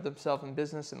trying to better themselves in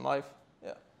business and life?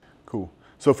 Yeah. Cool.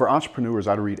 So for entrepreneurs,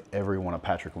 I'd read every one of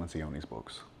Patrick Lencioni's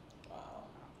books. Wow.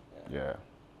 Yeah.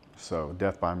 So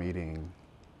Death by Meeting,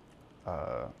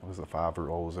 what was the 5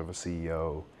 Roles of a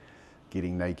CEO,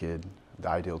 Getting Naked, The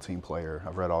Ideal Team Player.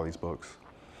 I've read all these books.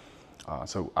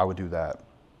 So I would do that.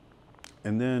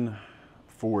 And then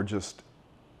for just,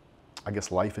 I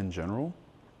guess, life in general,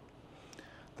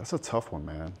 that's a tough one,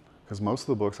 man. Because most of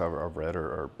the books I've read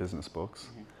are business books.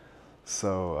 Mm-hmm.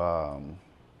 So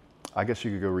I guess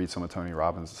you could go read some of Tony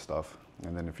Robbins' stuff.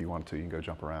 And then if you want to, you can go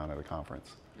jump around at a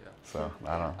conference. Yeah. So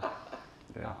I don't know.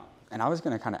 Yeah. And I was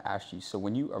going to kind of ask you, so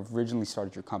when you originally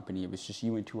started your company, it was just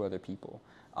you and 2 other people.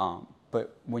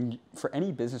 But for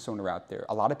any business owner out there,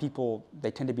 a lot of people,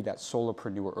 they tend to be that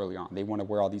solopreneur early on. They want to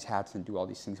wear all these hats and do all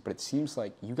these things. But it seems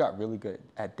like you got really good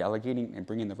at delegating and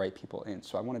bringing the right people in.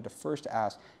 So I wanted to first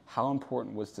ask, how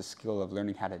important was the skill of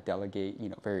learning how to delegate,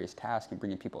 various tasks and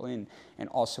bringing people in? And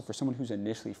also for someone who's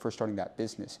initially first starting that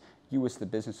business, you as the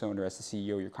business owner, as the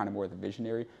CEO, you're kind of more the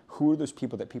visionary. Who are those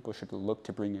people that people should look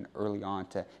to bring in early on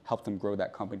to help them grow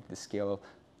that company to the scale of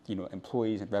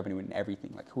employees and revenue and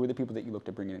everything? Like, who are the people that you look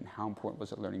to bring in, and how important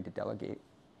was it learning to delegate?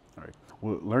 All right.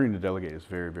 Well, learning to delegate is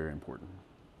very, very important.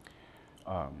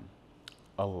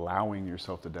 Allowing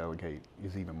yourself to delegate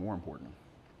is even more important.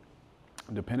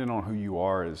 Depending on who you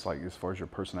are, as far as your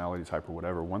personality type or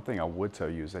whatever, one thing I would tell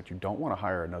you is that you don't want to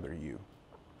hire another you.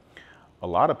 A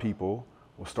lot of people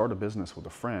will start a business with a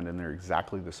friend and they're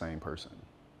exactly the same person.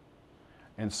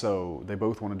 And so they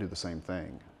both want to do the same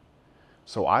thing.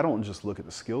 So I don't just look at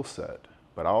the skill set,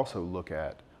 but I also look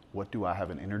at what do I have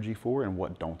an energy for and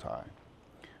what don't I?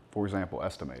 For example,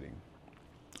 estimating.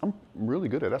 I'm really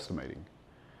good at estimating.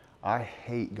 I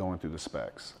hate going through the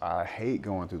specs. I hate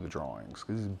going through the drawings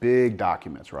because these big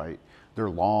documents, right? They're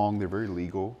long, they're very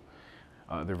legal,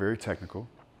 they're very technical.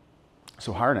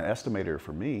 So hiring an estimator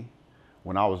for me,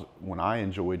 when I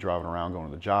enjoyed driving around, going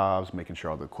to the jobs, making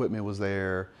sure all the equipment was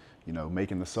there,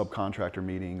 making the subcontractor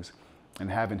meetings, and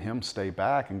having him stay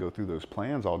back and go through those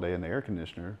plans all day in the air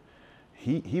conditioner,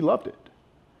 he loved it.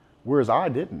 Whereas I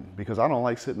didn't, because I don't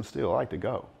like sitting still. I like to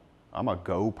go. I'm a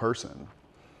go person.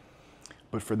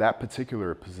 But for that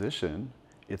particular position,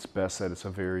 it's best that it's a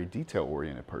very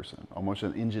detail-oriented person, almost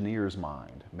an engineer's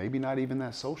mind, maybe not even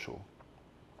that social.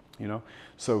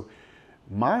 So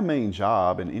my main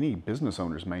job, and any business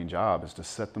owner's main job, is to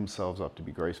set themselves up to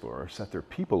be graceful, or set their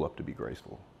people up to be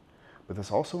graceful. But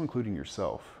that's also including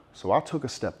yourself. So I took a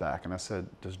step back and I said,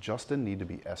 does Justin need to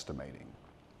be estimating?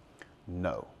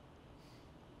 No.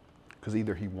 Because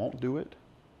either he won't do it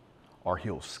or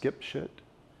he'll skip shit.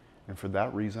 And for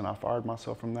that reason, I fired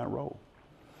myself from that role.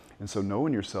 And so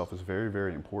knowing yourself is very,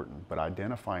 very important, but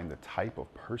identifying the type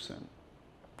of person,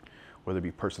 whether it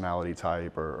be personality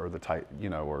type or the type,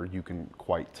 or you can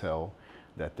quite tell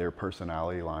that their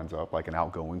personality lines up, like an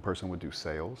outgoing person would do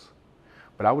sales.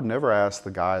 But I would never ask the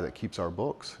guy that keeps our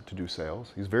books to do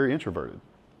sales. He's very introverted.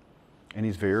 And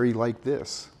he's very like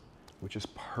this, which is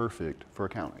perfect for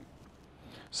accounting.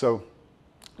 So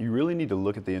you really need to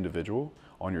look at the individual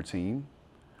on your team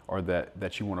or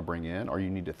that you want to bring in, or you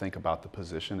need to think about the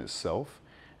position itself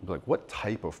and be like, what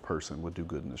type of person would do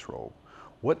good in this role?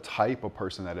 What type of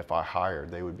person that if I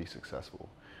hired, they would be successful?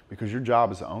 Because your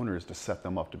job as the owner is to set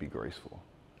them up to be graceful.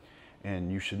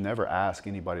 And you should never ask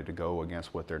anybody to go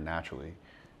against what they're naturally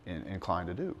inclined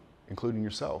to do, including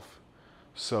yourself.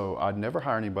 So I'd never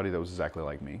hire anybody that was exactly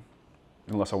like me.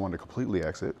 unless I wanted to completely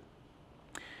exit.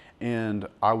 And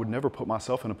I would never put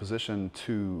myself in a position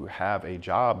to have a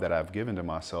job that I've given to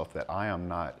myself that I am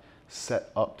not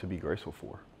set up to be graceful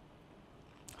for.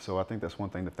 So I think that's one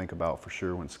thing to think about for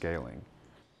sure when scaling.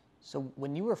 So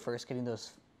when you were first getting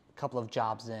those couple of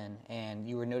jobs in and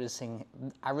you were noticing,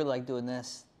 I really like doing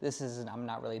this, I'm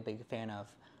not really a big fan of,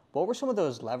 what were some of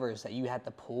those levers that you had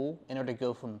to pull in order to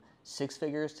go from 6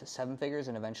 figures to 7 figures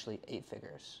and eventually 8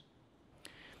 figures?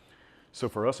 So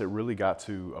for us, it really got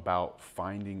to about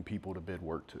finding people to bid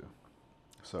work to.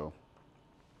 So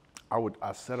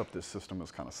I set up this system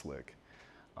that's kind of slick.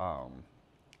 I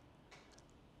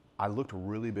looked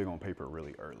really big on paper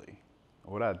really early.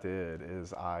 What I did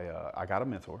is I got a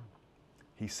mentor.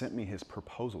 He sent me his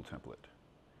proposal template.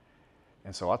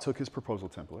 And so I took his proposal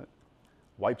template,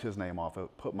 wiped his name off it,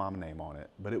 put my name on it,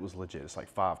 but it was legit. It's like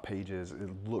 5 pages. It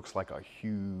looks like a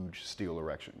huge steel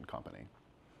erection company.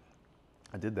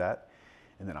 I did that,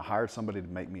 and then I hired somebody to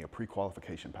make me a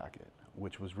pre-qualification packet,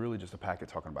 which was really just a packet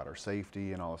talking about our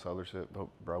safety and all this other shit. But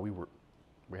bro,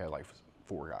 we had like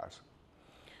 4 guys.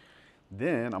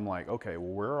 Then I'm like, okay,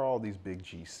 well, where are all these big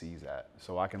GCs at?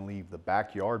 So I can leave the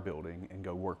backyard building and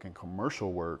go work in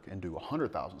commercial work and do a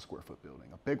 100,000 square foot building,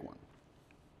 a big one.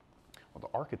 Well,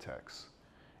 the architects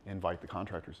invite the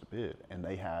contractors to bid, and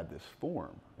they had this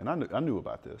form, and I knew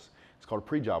about this. It's called a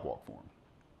pre-job walk form.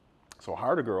 So I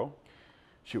hired a girl.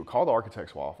 She would call the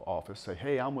architect's office, say,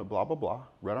 hey, I'm with blah, blah, blah,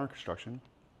 Red Iron Construction.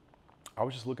 I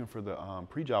was just looking for the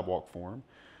pre-job walk form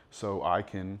so I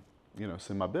can,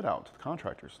 send my bid out to the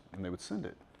contractors, and they would send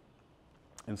it.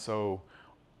 And so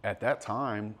at that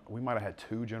time, we might have had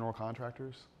 2 general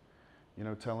contractors,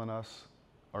 telling us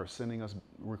or sending us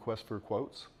requests for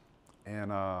quotes.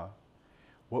 And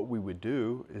what we would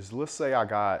do is, let's say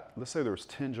there was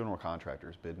 10 general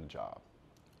contractors bidding a job,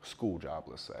 school job,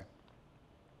 let's say,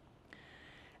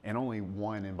 and only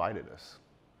 1 invited us.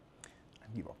 I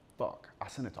didn't give a fuck. I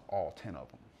sent it to all 10 of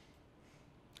them.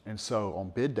 And so on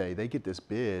bid day, they get this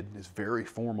bid, it's very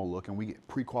formal looking. We get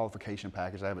pre-qualification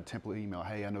package. I have a template email.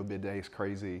 Hey, I know bid day is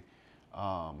crazy.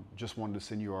 Just wanted to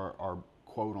send you our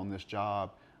quote on this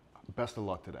job. Best of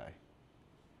luck today.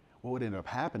 What would end up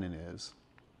happening is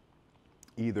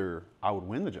either I would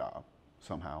win the job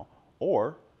somehow,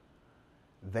 or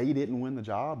they didn't win the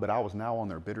job, but I was now on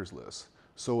their bidders list.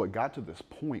 So it got to this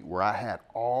point where I had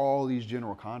all these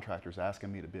general contractors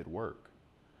asking me to bid work.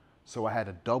 So I had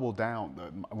to double down.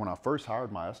 When I first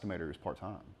hired my estimator, he was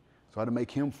part-time. So I had to make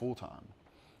him full-time.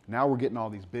 Now we're getting all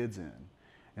these bids in.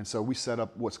 And so we set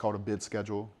up what's called a bid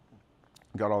schedule,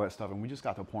 got all that stuff, and we just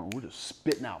got to a point where we're just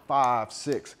spitting out 5,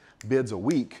 6 bids a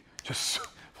week, just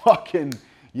fucking,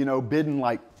 bidding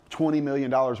like $20 million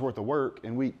worth of work,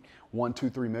 and we won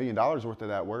 $2, $3 million worth of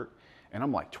that work. And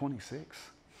I'm like 26,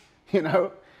 And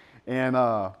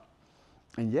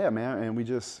yeah, man, and we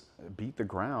just beat the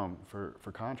ground for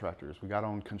contractors. We got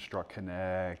on Construct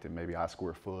Connect and maybe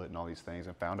iSquareFoot and all these things,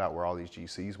 and found out where all these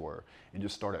GCs were, and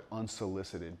just started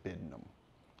unsolicited bidding them.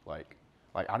 Like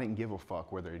I didn't give a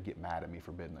fuck whether they'd get mad at me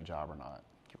for bidding the job or not.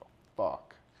 Give a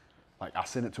fuck. Like I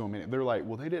sent it to them, and they're like,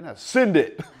 well, they didn't have to send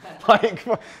it. Like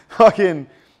fucking,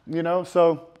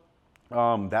 So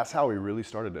that's how we really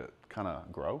started to kind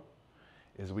of grow.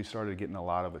 Is we started getting a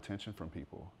lot of attention from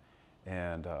people.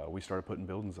 And we started putting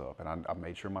buildings up, and I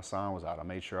made sure my sign was out. I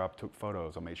made sure I took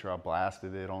photos. I made sure I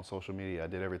blasted it on social media. I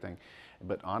did everything.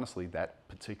 But honestly, that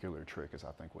particular trick is, I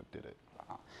think, what did it.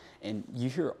 Wow. And you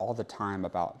hear all the time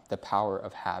about the power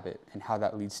of habit and how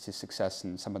that leads to success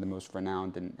in some of the most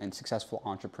renowned and successful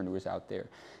entrepreneurs out there.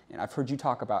 And I've heard you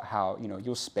talk about how,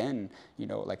 you'll spend,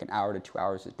 like an hour to 2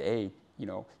 hours a day,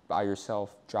 by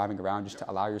yourself driving around just to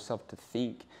allow yourself to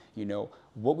think,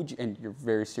 what would you, and you're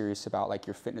very serious about like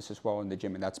your fitness as well in the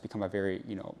gym, and that's become a very,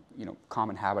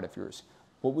 common habit of yours.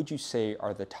 What would you say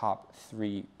are the top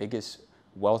 3 biggest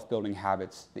wealth building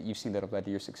habits that you've seen that have led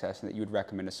to your success and that you would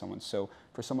recommend to someone? So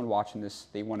for someone watching this,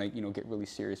 they want to, get really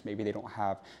serious. Maybe they don't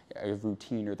have a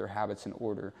routine or their habits in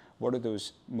order. What are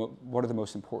the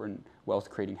most important wealth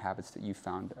creating habits that you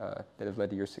found that have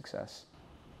led to your success?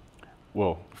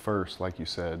 Well, first, like you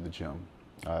said, the gym.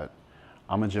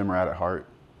 I'm a gym rat at heart.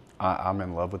 I'm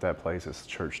in love with that place. It's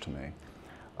church to me.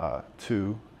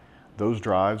 2, those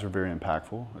drives are very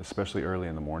impactful, especially early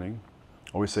in the morning.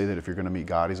 I always say that if you're going to meet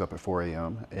God, he's up at 4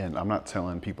 a.m. And I'm not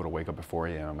telling people to wake up at 4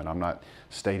 a.m. And I'm not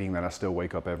stating that I still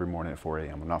wake up every morning at 4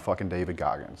 a.m. I'm not fucking David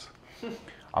Goggins.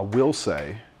 I will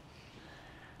say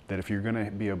that if you're going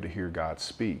to be able to hear God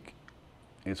speak,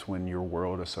 it's when your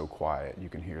world is so quiet, you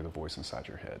can hear the voice inside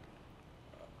your head.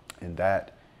 And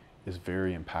that is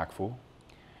very impactful,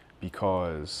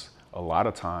 because a lot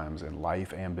of times in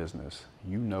life and business,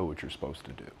 you know what you're supposed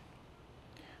to do.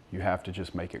 You have to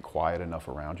just make it quiet enough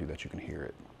around you that you can hear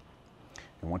it.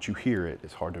 And once you hear it,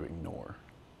 it's hard to ignore.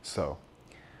 So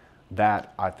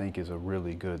that, I think, is a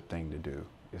really good thing to do,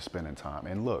 is spending time.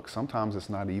 And look, sometimes it's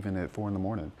not even at 4 in the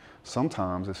morning.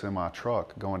 Sometimes it's in my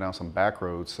truck going down some back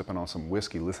roads, sipping on some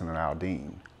whiskey, listening to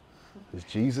Aldean. It's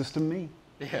Jesus to me,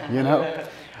 you know?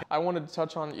 I wanted to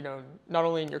touch on, not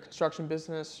only in your construction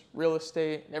business, real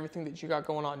estate, and everything that you got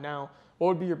going on now, what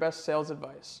would be your best sales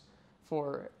advice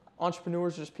for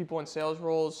entrepreneurs, just people in sales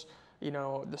roles, the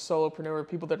solopreneur,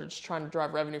 people that are just trying to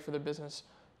drive revenue for their business?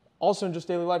 Also in just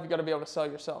daily life, you got to be able to sell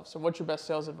yourself. So what's your best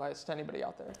sales advice to anybody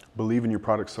out there? Believe in your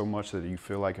product so much that you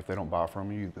feel like if they don't buy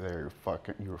from you,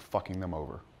 you're fucking them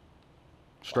over.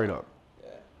 Straight up. Yeah.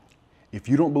 If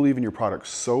you don't believe in your product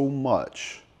so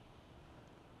much,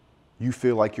 you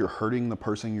feel like you're hurting the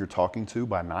person you're talking to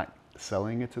by not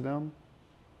selling it to them,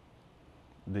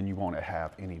 then you won't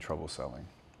have any trouble selling.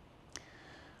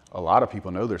 A lot of people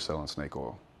know they're selling snake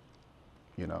oil,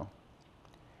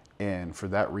 and for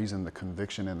that reason, the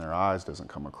conviction in their eyes doesn't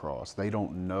come across. They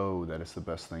don't know that it's the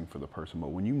best thing for the person. But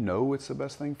when you know it's the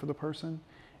best thing for the person,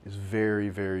 it's very,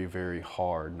 very, very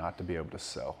hard not to be able to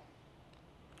sell,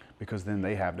 because then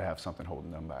they have to have something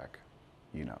holding them back,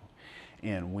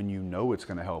 And when you know it's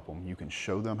going to help them, you can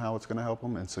show them how it's going to help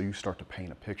them. And so you start to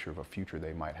paint a picture of a future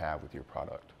they might have with your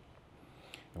product.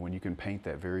 And when you can paint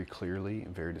that very clearly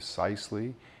and very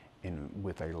decisely and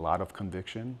with a lot of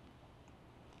conviction,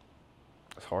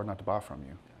 it's hard not to buy from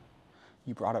you.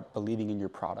 You brought up believing in your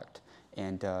product,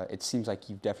 and it seems like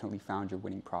you've definitely found your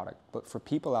winning product. But for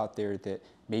people out there that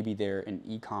maybe they're in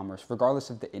e-commerce, regardless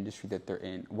of the industry that they're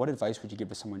in, what advice would you give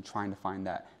to someone trying to find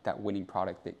that winning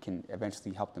product that can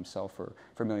eventually help them sell for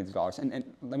millions of dollars? And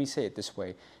let me say it this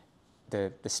way.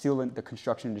 The steel and the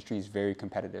construction industry is very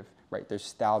competitive, right?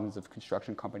 There's thousands of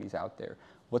construction companies out there.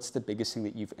 What's the biggest thing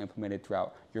that you've implemented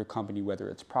throughout your company, whether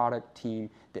it's product, team,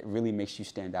 that really makes you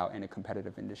stand out in a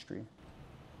competitive industry?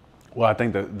 Well, I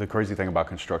think the crazy thing about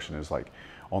construction is, like,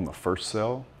 on the first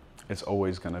sell, it's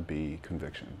always going to be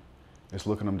conviction. It's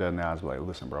looking them dead in the eyes and be like,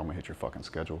 listen, bro, I'm going to hit your fucking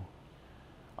schedule.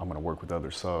 I'm going to work with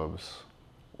other subs.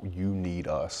 You need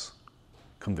us.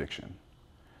 Conviction.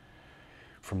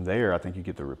 From there, I think you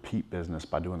get the repeat business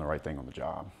by doing the right thing on the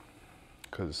job,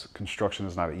 because construction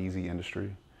is not an easy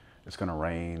industry. It's going to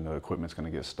rain, the equipment's going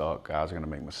to get stuck, guys are going to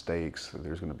make mistakes,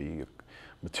 there's going to be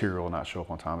material not show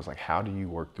up on time. It's like, how do you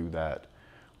work through that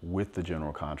with the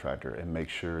general contractor and make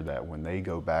sure that when they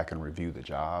go back and review the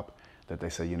job, that they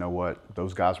say, you know what,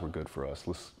 those guys were good for us,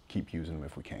 let's keep using them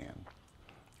if we can.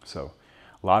 So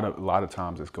a lot of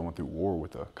times it's going through war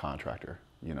with the contractor,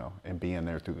 and being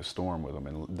there through the storm with them,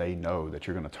 and they know that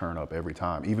you're going to turn up every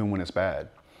time, even when it's bad.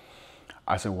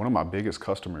 I said, one of my biggest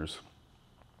customers,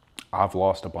 I've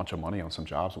lost a bunch of money on some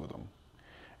jobs with them.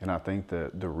 And I think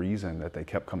that the reason that they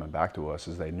kept coming back to us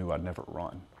is they knew I'd never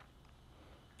run.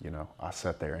 I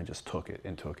sat there and just took it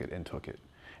and took it and took it.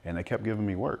 And they kept giving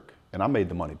me work. And I made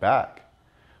the money back.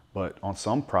 But on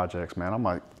some projects, man, I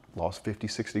might lost 50,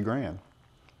 60 grand,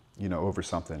 over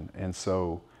something. And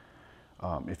so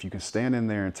if you can stand in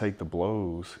there and take the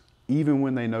blows, even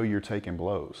when they know you're taking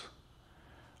blows,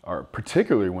 or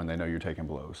particularly when they know you're taking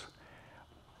blows,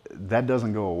 that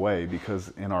doesn't go away, because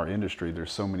in our industry,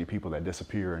 there's so many people that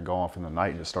disappear and go off in the night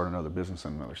and just start another business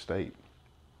in another state.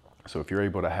 So if you're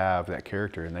able to have that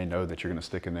character and they know that you're going to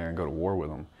stick in there and go to war with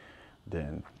them,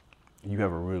 then you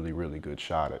have a really, really good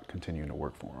shot at continuing to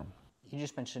work for them. You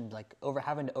just mentioned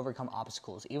having to overcome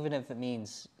obstacles, even if it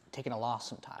means taking a loss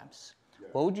sometimes. Yeah.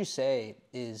 What would you say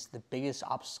is the biggest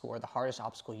obstacle or the hardest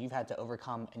obstacle you've had to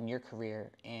overcome in your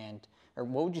career, or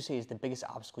what would you say is the biggest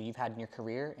obstacle you've had in your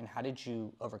career, and how did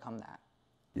you overcome that?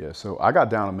 Yeah, so I got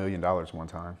down $1 million one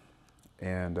time,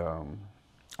 and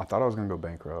I thought I was going to go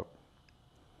bankrupt.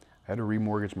 I had to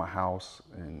remortgage my house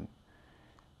and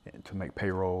to make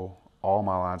payroll. All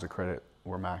my lines of credit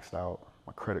were maxed out.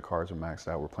 My credit cards were maxed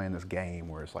out. We're playing this game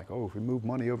where it's like, oh, if we move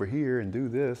money over here and do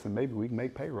this, then maybe we can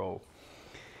make payroll.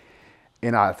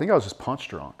 And I think I was just punch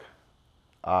drunk.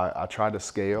 I tried to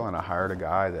scale, and I hired a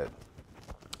guy that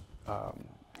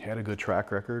had a good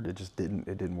track record. It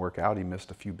didn't work out. He missed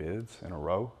a few bids in a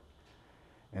row.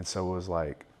 And so it was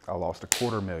like, I lost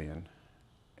 $250,000.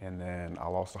 And then I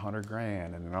lost 100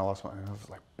 grand, and then I was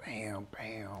like, bam,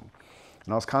 bam.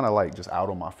 And I was kind of like just out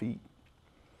on my feet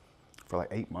for like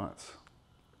 8 months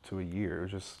to a year. It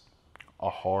was just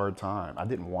a hard time. I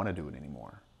didn't want to do it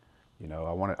anymore.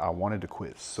 I wanted to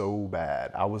quit so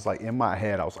bad. I was like, in my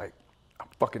head, I was like,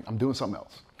 I'm doing something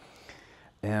else.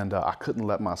 And I couldn't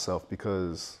let myself,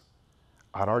 because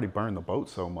I'd already burned the boat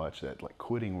so much that like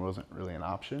quitting wasn't really an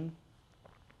option.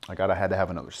 Like I had to have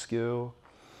another skill.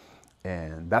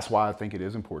 And that's why I think it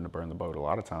is important to burn the boat a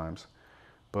lot of times.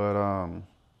 But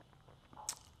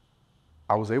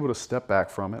I was able to step back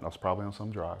from it. I was probably on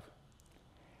some drive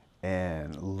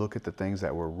and look at the things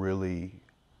that were really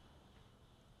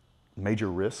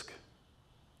major risk,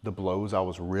 the blows I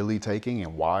was really taking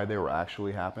and why they were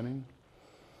actually happening.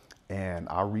 And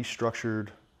I restructured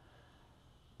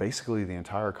basically the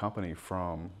entire company,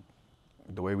 from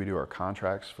the way we do our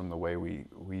contracts, from the way we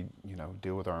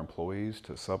deal with our employees,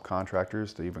 to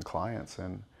subcontractors, to even clients.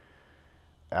 And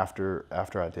after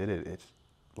I did it,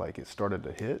 it started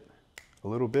to hit a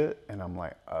little bit, and I'm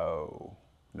like, oh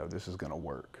no, this is gonna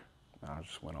work. And I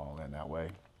just went all in that way,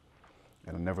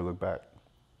 and I never looked back.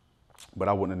 But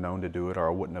I wouldn't have known to do it, or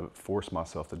I wouldn't have forced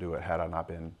myself to do it had I not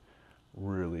been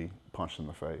really punched in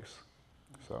the face.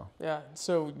 So yeah,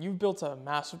 so you've built a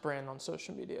massive brand on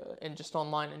social media and just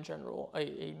online in general,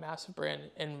 a massive brand.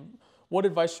 And what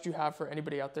advice would you have for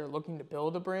anybody out there looking to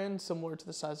build a brand similar to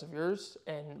the size of yours?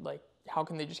 And like, how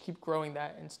can they just keep growing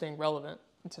that and staying relevant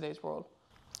in today's world?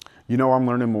 You know, I'm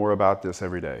learning more about this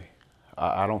every day.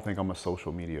 I don't think I'm a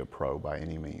social media pro by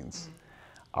any means.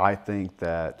 Mm-hmm. I think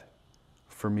that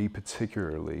for me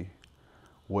particularly,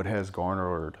 what has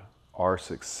garnered our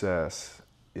success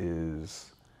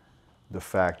is the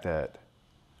fact that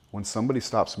when somebody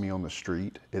stops me on the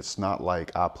street, it's not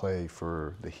like I play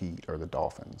for the Heat or the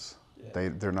Dolphins. Yeah.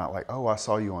 They're not like, oh, I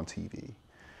saw you on TV.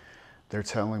 They're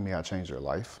telling me I changed their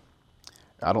life.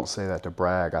 I don't say that to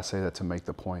brag. I say that to make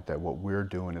the point that what we're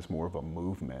doing is more of a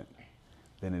movement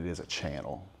than it is a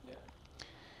channel. Yeah.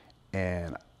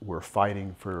 And we're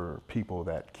fighting for people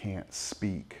that can't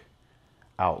speak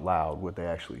out loud what they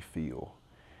actually feel.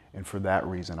 And for that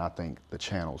reason, I think the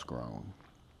channel's grown.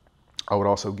 I would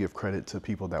also give credit to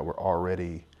people that were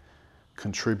already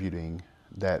contributing,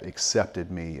 that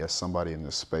accepted me as somebody in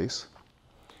this space.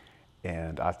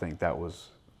 And I think that was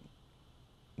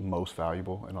most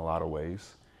valuable in a lot of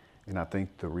ways. And I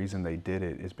think the reason they did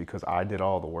it is because I did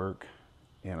all the work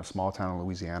in a small town in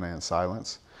Louisiana in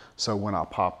silence. So when I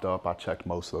popped up, I checked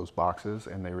most of those boxes,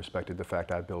 and they respected the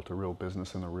fact I built a real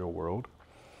business in the real world.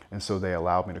 And so they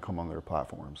allowed me to come on their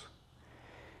platforms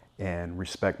and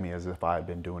respect me as if I had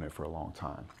been doing it for a long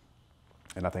time.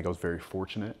 And I think I was very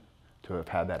fortunate to have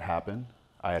had that happen.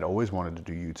 I had always wanted to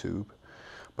do YouTube,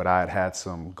 but I had had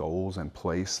some goals in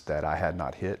place that I had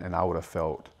not hit, and I would have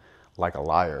felt like a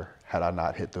liar had I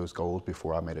not hit those goals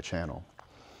before I made a channel.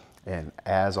 And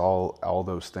as all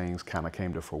those things kind of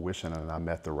came to fruition, and I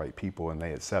met the right people and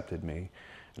they accepted me,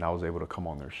 and I was able to come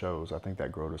on their shows, I think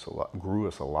that grew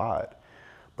us a lot.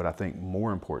 But I think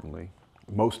most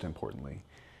importantly,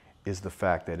 is the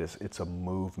fact that it's a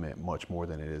movement much more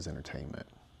than it is entertainment.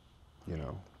 You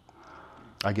know,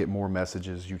 I get more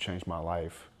messages, "You changed my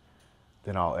life,"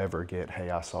 than I'll ever get,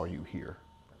 "Hey, I saw you here."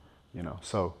 You know,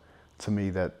 so to me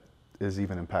that is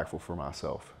even impactful for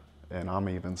myself, and I'm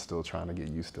even still trying to get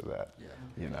used to that. Yeah.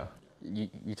 You know.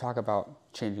 You talk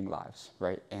about changing lives,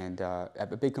 right? And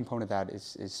a big component of that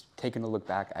is taking a look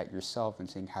back at yourself and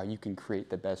seeing how you can create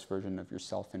the best version of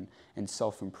yourself and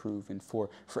self-improve. And for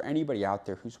anybody out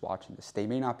there who's watching this, they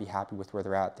may not be happy with where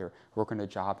they're at. They're working a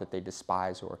job that they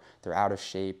despise, or they're out of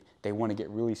shape. They want to get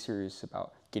really serious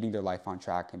about getting their life on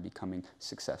track and becoming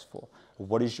successful.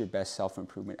 What is your best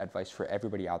self-improvement advice for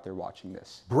everybody out there watching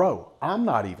this? Bro, I'm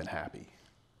not even happy.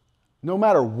 No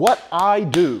matter what I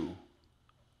do,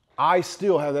 I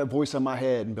still have that voice in my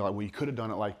head and be like, well, you could have done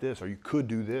it like this, or you could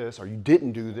do this, or you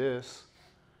didn't do this,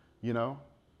 you know?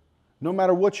 No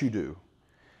matter what you do.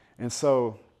 And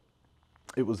so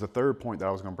it was the third point that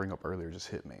I was going to bring up earlier just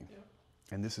hit me. Yeah.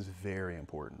 And this is very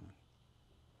important.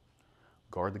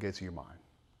 Guard the gates of your mind.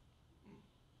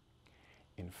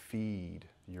 And feed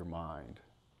your mind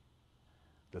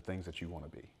the things that you want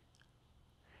to be.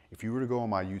 If you were to go on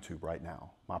my YouTube right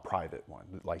now, my private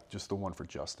one, like just the one for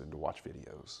Justin to watch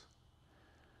videos,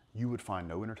 you would find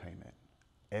no entertainment.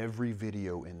 Every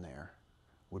video in there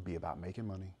would be about making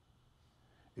money.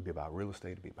 It'd be about real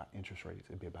estate. It'd be about interest rates.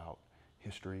 It'd be about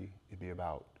history. It'd be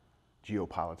about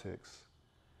geopolitics.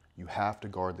 You have to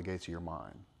guard the gates of your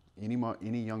mind.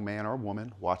 Any young man or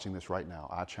woman watching this right now,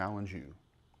 I challenge you,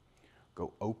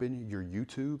 go open your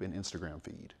YouTube and Instagram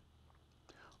feed.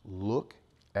 Look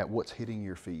at what's hitting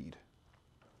your feed.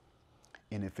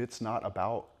 And if it's not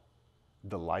about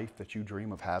the life that you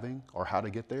dream of having or how to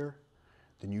get there,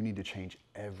 then you need to change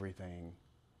everything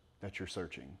that you're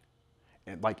searching.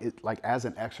 And like as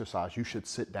an exercise, you should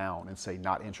sit down and say,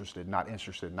 not interested, not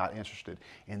interested, not interested,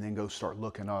 and then go start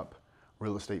looking up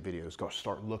real estate videos, go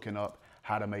start looking up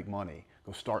how to make money,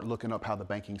 go start looking up how the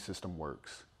banking system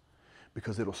works,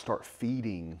 because it'll start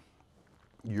feeding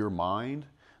your mind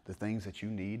the things that you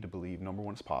need to believe, number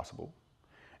one, it's possible.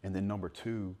 And then number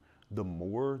two, the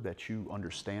more that you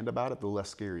understand about it, the less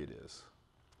scary it is.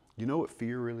 You know what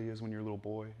fear really is when you're a little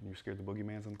boy and you're scared the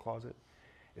boogeyman's in the closet?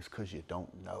 It's because you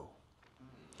don't know.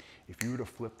 If you were to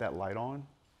flip that light on,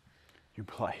 you'd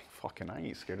be like, fucking, I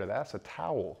ain't scared of that. It's a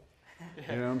towel.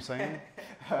 You know what I'm saying?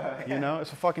 You know,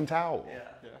 it's a fucking towel.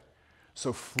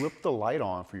 So flip the light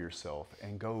on for yourself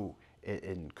and go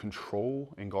and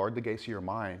control and guard the gates of your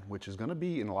mind, which is going to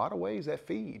be in a lot of ways that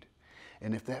feed.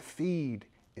 And if that feed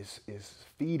is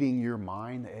feeding your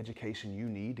mind the education you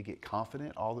need to get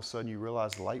confident, all of a sudden you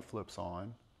realize the light flips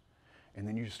on, and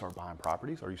then you just start buying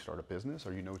properties, or you start a business,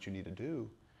 or you know what you need to do.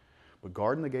 But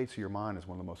guarding the gates of your mind is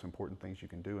one of the most important things you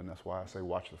can do, and that's why I say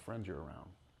watch the friends you're around.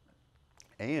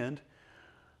 And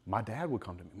my dad would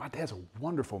come to me. My dad's a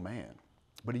wonderful man,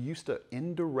 but he used to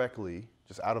indirectly,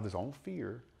 just out of his own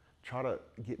fear, try to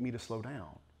get me to slow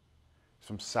down.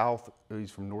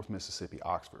 He's from North Mississippi,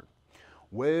 Oxford.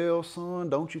 Well, son,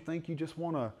 don't you think you just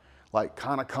want to like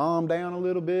kind of calm down a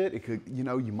little bit? It could, you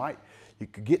know, you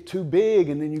could get too big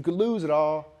and then you could lose it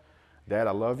all. Dad,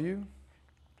 I love you.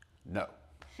 No.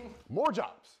 More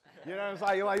jobs. You know, it's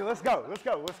like let's go.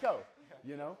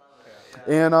 You know?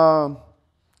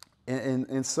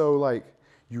 And so like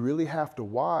you really have to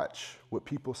watch what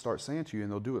people start saying to you,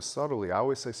 and they'll do it subtly. I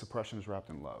always say suppression is wrapped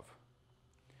in love.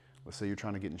 Let's say you're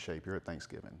trying to get in shape. You're at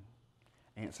Thanksgiving.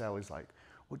 Aunt Sally's like,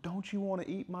 well, don't you want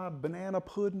to eat my banana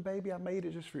pudding, baby? I made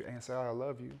it just for you. Aunt Sally, I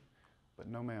love you. But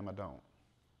no, ma'am, I don't.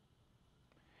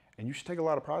 And you should take a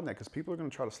lot of pride in that, because people are going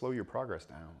to try to slow your progress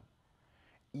down,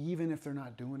 even if they're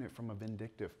not doing it from a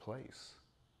vindictive place.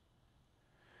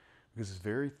 Because it's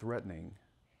very threatening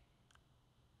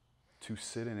to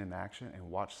sit in inaction and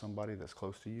watch somebody that's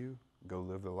close to you go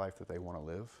live the life that they want to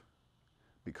live,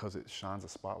 because it shines a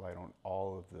spotlight on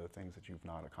all of the things that you've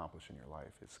not accomplished in your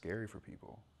life. It's scary for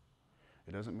people.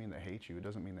 It doesn't mean they hate you. It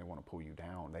doesn't mean they want to pull you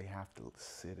down. They have to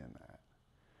sit in that.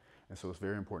 And so it's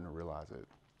very important to realize it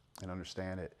and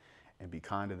understand it and be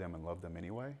kind to them and love them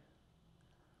anyway.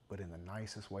 But in the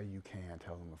nicest way you can,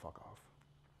 tell them to fuck off.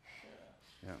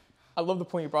 Yeah. I love the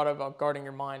point you brought up about guarding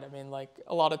your mind. I mean, like,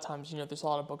 a lot of times, you know, there's a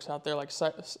lot of books out there like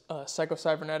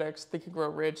Psycho-Cybernetics, Think and Grow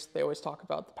Rich. They always talk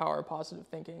about the power of positive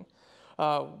thinking.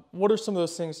 What are some of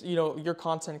those things, you know, your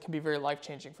content can be very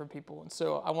life-changing for people. And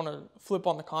so I want to flip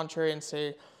on the contrary and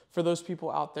say, for those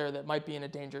people out there that might be in a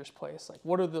dangerous place, like,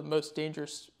 what are the most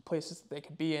dangerous places that they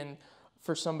could be in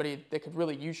for somebody that could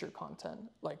really use your content?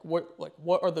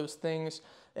 What are those things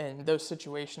and those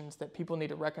situations that people need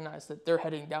to recognize that they're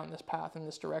heading down this path in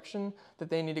this direction, that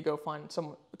they need to go find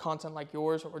some content like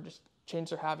yours, or just change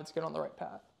their habits, get on the right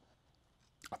path?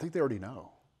 I think they already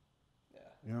know. Yeah.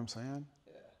 You know what I'm saying?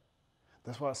 Yeah.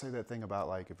 That's why I say that thing about,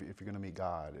 like, if you're going to meet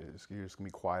God, you're just going to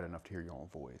be quiet enough to hear your own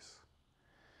voice.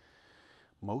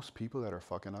 Most people that are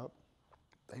fucking up,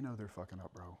 they know they're fucking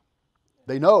up, bro.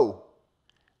 They know.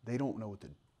 They don't know what to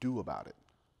do about it.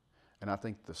 And I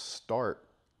think the start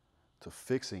to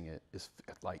fixing it is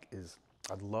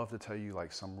I'd love to tell you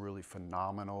like some really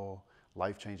phenomenal,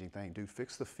 life-changing thing. Dude,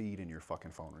 fix the feed in your fucking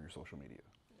phone or your social media.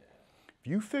 Yeah. If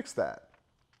you fix that,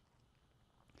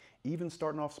 even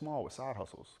starting off small with side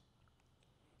hustles,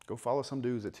 go follow some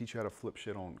dudes that teach you how to flip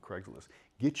shit on Craigslist.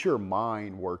 Get your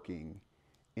mind working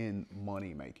in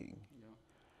money making. Yeah.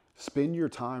 Spend your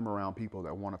time around people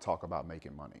that want to talk about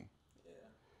making money.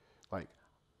 Like,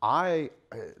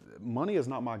 money is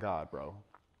not my God, bro.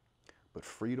 But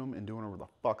freedom and doing whatever the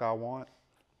fuck I want,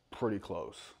 pretty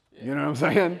close. Yeah. You know what I'm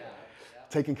saying? Yeah.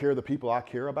 Taking care of the people I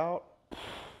care about,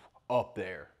 up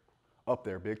there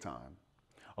big time.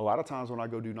 A lot of times when I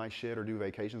go do nice shit or do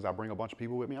vacations, I bring a bunch of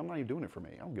people with me. I'm not even doing it for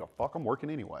me. I don't give a fuck. I'm working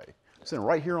anyway. I'm sitting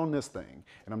right here on this thing,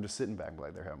 and I'm just sitting back and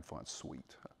like, they're having fun.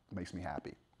 Sweet. It makes me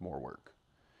happy. More work.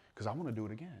 Because I want to do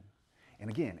it again. And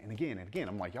again, and again, and again.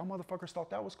 I'm like, y'all motherfuckers thought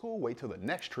that was cool? Wait till the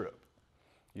next trip,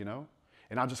 you know?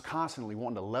 And I'm just constantly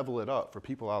wanting to level it up for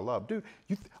people I love. Dude,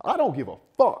 I don't give a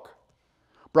fuck.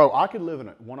 Bro, I could live in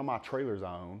one of my trailers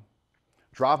I own,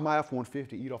 drive my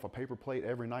F-150, eat off a paper plate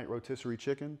every night, rotisserie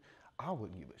chicken. I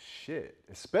wouldn't give a shit,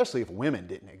 especially if women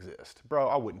didn't exist. Bro,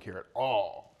 I wouldn't care at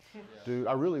all. Yeah. Dude,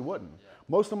 I really wouldn't. Yeah.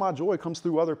 Most of my joy comes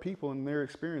through other people and their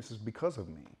experiences because of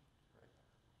me.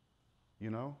 You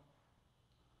know?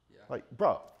 Like,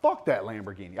 bro, fuck that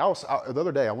Lamborghini. The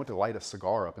other day, I went to light a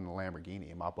cigar up in the Lamborghini,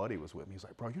 and my buddy was with me. He's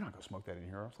like, bro, you're not going to smoke that in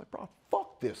here. I was like, bro,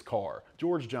 fuck this car.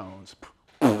 George Jones.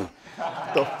 Get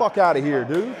the fuck out of here,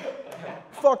 dude.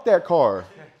 Fuck that car.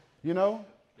 You know?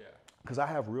 Because I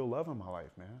have real love in my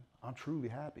life, man. I'm truly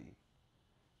happy.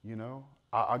 You know?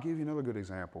 I'll give you another good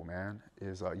example, man,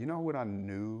 is, you know when I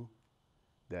knew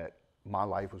that my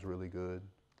life was really good,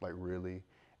 like really,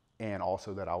 and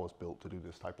also that I was built to do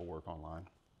this type of work online.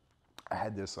 I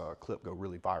had this clip go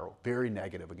really viral, very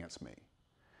negative against me.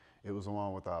 It was the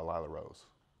one with Lila Rose.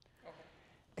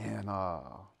 And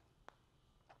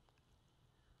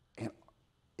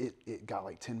it got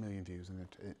like 10 million views,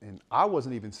 and I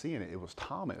wasn't even seeing it. It was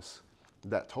Thomas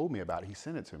that told me about it. He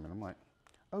sent it to me, and I'm like,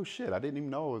 oh shit, I didn't even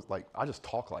know it was like, I just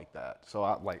talk like that. So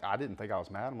I didn't think I was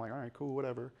mad. I'm like, all right, cool,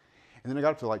 whatever. And then it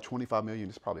got up to like 25 million.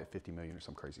 It's probably at 50 million or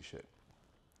some crazy shit.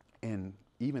 And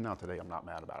even now today, I'm not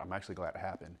mad about it. I'm actually glad it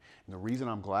happened. And the reason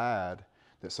I'm glad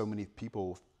that so many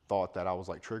people thought that I was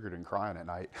like triggered and crying at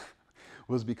night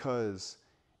was because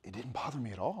it didn't bother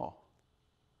me at all,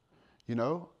 you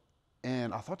know?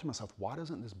 And I thought to myself, why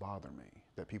doesn't this bother me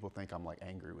that people think I'm like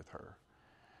angry with her?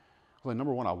 Well,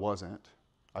 number one, I wasn't.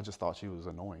 I just thought she was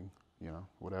annoying, you know,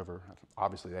 whatever.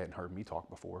 Obviously, they hadn't heard me talk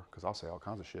before because I'll say all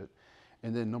kinds of shit.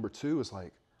 And then number two is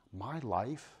like, my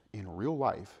life in real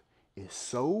life is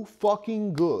so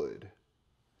fucking good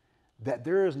that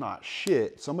there is not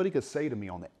shit somebody could say to me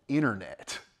on the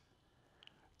internet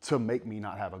to make me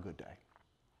not have a good day.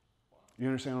 You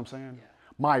understand what I'm saying? Yeah.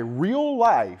 My real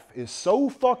life is so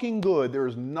fucking good, there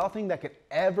is nothing that could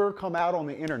ever come out on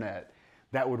the internet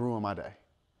that would ruin my day.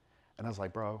 And I was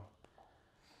like, bro,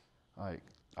 like,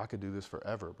 I could do this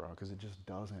forever, bro, because it just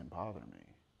doesn't bother me.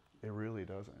 It really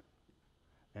doesn't.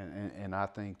 And I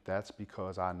think that's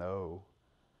because I know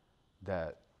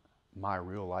that my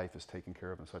real life is taken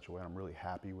care of in such a way. I'm really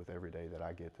happy with every day that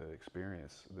I get to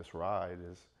experience this ride.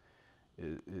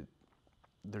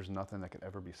 There's nothing that could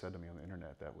ever be said to me on the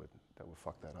internet that would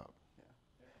fuck that up.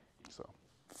 Yeah. So,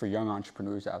 for young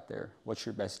entrepreneurs out there, what's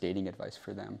your best dating advice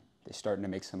for them? They're starting to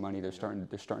make some money. They're starting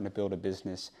to build a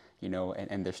business, you know,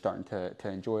 and they're starting to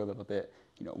enjoy a little bit.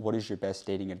 You know, what is your best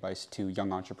dating advice to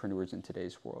young entrepreneurs in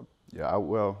today's world? Yeah,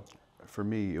 well, for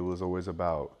me, it was always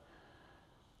about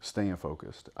staying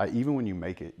focused. Even when you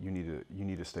make it, you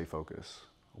need to stay focused.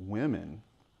 Women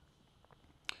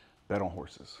bet on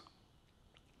horses,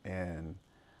 and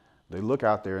they look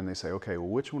out there and they say, okay, well,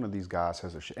 which one of these guys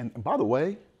has their shit? And by the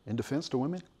way, in defense to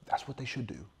women, that's what they should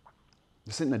do.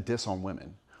 This isn't a diss on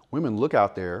women. Women look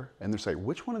out there and they say,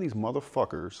 which one of these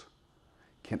motherfuckers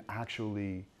can I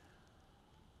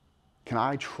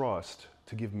trust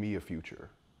to give me a future?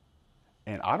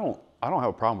 And I don't have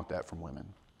a problem with that from women.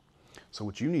 So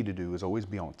what you need to do is always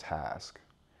be on task,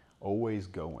 always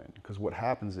going. Because what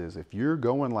happens is if you're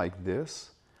going like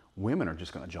this, women are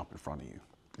just gonna jump in front of you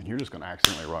and you're just gonna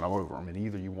accidentally run over them, and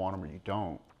either you want them or you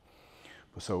don't.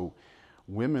 So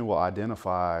women will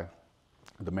identify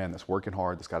the man that's working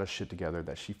hard, that's got his shit together,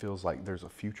 that she feels like there's a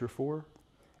future for,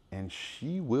 and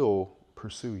she will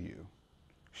pursue you.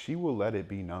 She will let it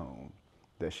be known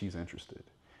that she's interested.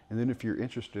 And then if you're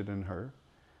interested in her,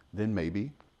 then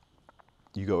maybe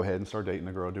you go ahead and start dating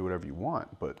the girl, do whatever you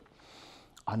want. But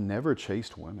I never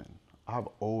chased women. I've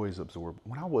always absorbed.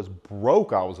 When I was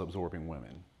broke, I was absorbing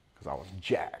women because I was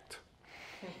jacked.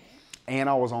 And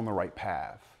I was on the right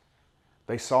path.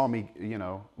 They saw me, you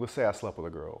know, let's say I slept with a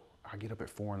girl. I get up at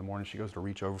 4 a.m, she goes to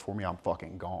reach over for me, I'm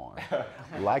fucking gone.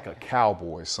 Like a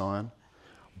cowboy, son.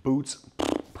 Boots,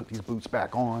 put these boots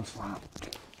back on,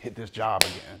 hit this job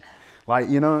again. Like,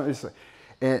 you know,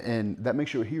 and that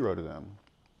makes you a hero to them.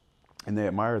 And they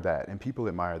admire that, and people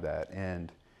admire that.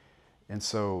 And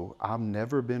so I've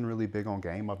never been really big on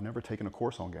game. I've never taken a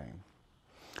course on game.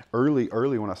 Early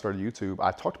when I started YouTube,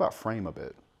 I talked about frame a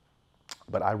bit,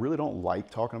 but I really don't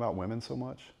like talking about women so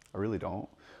much. I really don't.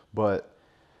 But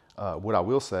what I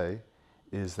will say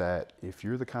is that if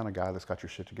you're the kind of guy that's got your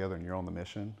shit together and you're on the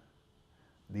mission,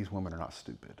 these women are not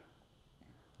stupid.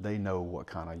 They know what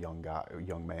kind of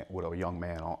what a young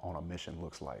man on a mission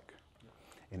looks like.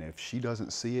 And if she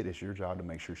doesn't see it, it's your job to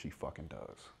make sure she fucking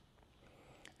does.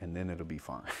 And then it'll be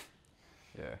fine.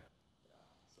 Yeah.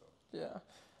 Yeah.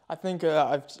 I think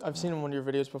I've seen in one of your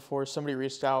videos before, somebody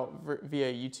reached out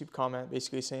via YouTube comment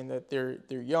basically saying that they're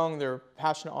young, they're a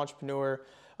passionate entrepreneur.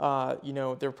 You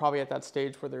know, they're probably at that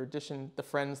stage where they're dishing the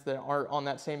friends that aren't on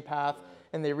that same path.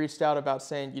 And they reached out about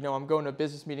saying, you know, I'm going to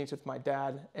business meetings with my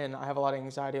dad and I have a lot of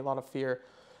anxiety, a lot of fear.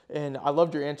 And I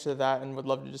loved your answer to that and would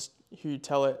love to just hear you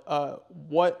tell it.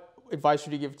 What advice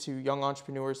would you give to young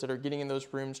entrepreneurs that are getting in those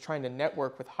rooms, trying to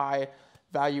network with high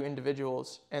value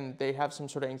individuals and they have some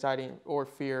sort of anxiety or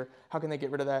fear? How can they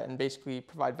get rid of that and basically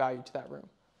provide value to that room?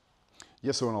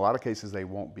 Yeah, so in a lot of cases, they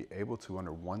won't be able to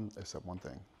except one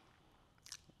thing.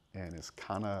 And it's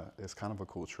kind of a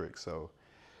cool trick. So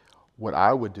what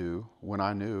I would do when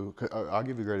I knew, I'll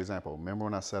give you a great example. Remember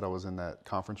when I said I was in that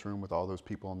conference room with all those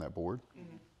people on that board?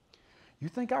 Mm-hmm. You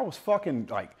think I was fucking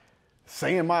like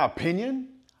saying my opinion?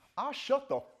 I'll shut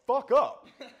the fuck up.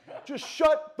 Just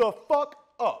shut the fuck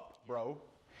up. bro.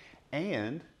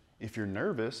 And if you're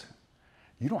nervous,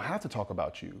 you don't have to talk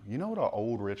about you. You know what an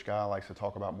old rich guy likes to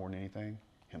talk about more than anything?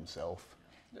 Himself.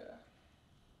 Yeah.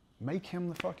 Make him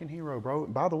the fucking hero, bro.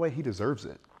 By the way, he deserves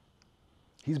it.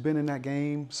 He's been in that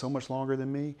game so much longer than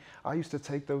me. I used to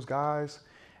take those guys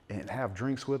and have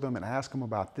drinks with them and ask them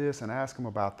about this and ask them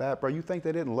about that. Bro, you think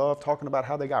they didn't love talking about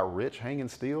how they got rich hanging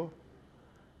steel?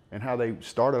 And how they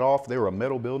started off, they were a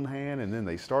metal building hand, and then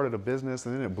they started a business,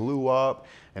 and then it blew up,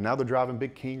 and now they're driving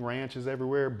big King ranches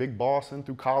everywhere, big bossing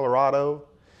through Colorado.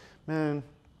 Man,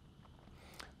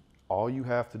 all you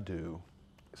have to do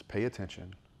is pay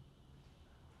attention,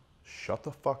 shut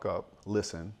the fuck up,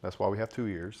 listen, that's why we have 2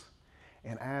 ears,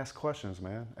 and ask questions,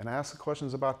 man, and ask the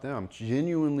questions about them.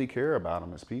 Genuinely care about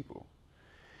them as people.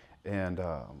 And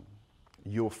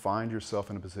you'll find yourself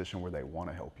in a position where they want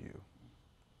to help you.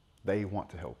 They want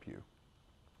to help you.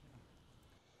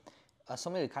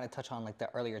 Something to kind of touch on, like the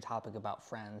earlier topic about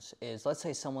friends, is let's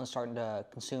say someone's starting to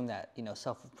consume that,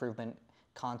 self-improvement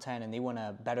content, and they want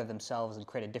to better themselves and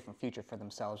create a different future for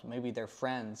themselves. Maybe their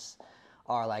friends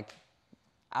are like,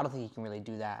 I don't think you can really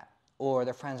do that. Or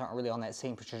their friends aren't really on that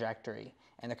same trajectory,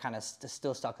 and they're kind of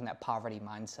still stuck in that poverty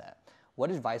mindset. What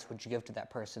advice would you give to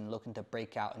that person looking to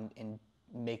break out and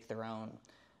make their own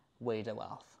way to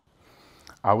wealth?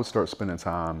 I would start spending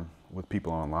time with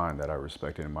people online that I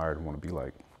respected and admired and want to be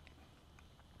like.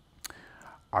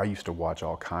 I used to watch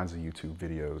all kinds of YouTube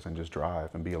videos and just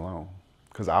drive and be alone,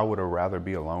 because I would have rather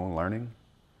be alone learning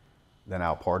than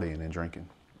out partying and drinking.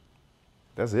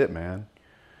 That's it, man.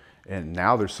 And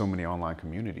now there's so many online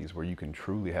communities where you can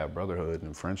truly have brotherhood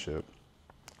and friendship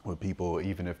with people,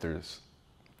 even if there's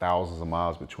thousands of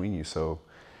miles between you. So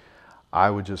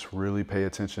I would just really pay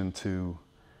attention to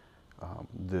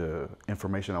the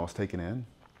information I was taking in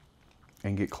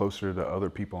and get closer to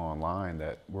other people online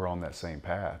that were on that same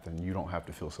path, and you don't have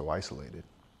to feel so isolated.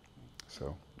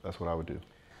 So that's what I would do.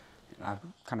 I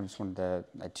kind of just wanted to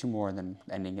add 2 more and then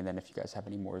ending, and then if you guys have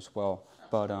any more as well.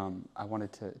 But I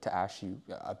wanted to ask you,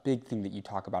 a big thing that you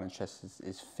talk about in chess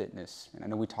is fitness. And I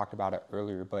know we talked about it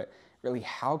earlier, but really,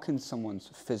 how can someone's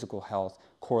physical health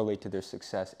correlate to their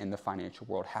success in the financial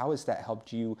world? How has that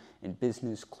helped you in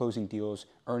business, closing deals,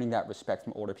 earning that respect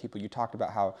from older people? You talked about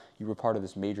how you were part of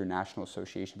this major national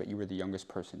association, but you were the youngest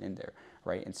person in there,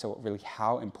 right? And so really,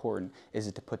 how important is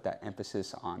it to put that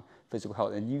emphasis on physical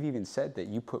health? And you've even said that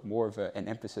you put more of an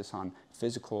emphasis on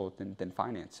physical than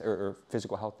finance, or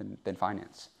physical health than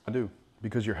finance. I do,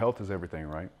 because your health is everything,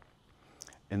 right?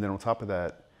 And then on top of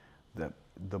that,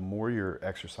 the more you're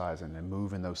exercising and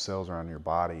moving those cells around your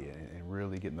body and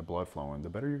really getting the blood flowing, the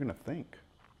better you're gonna think.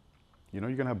 You're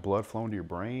gonna have blood flowing to your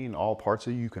brain, all parts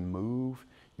of you can move,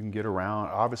 you can get around.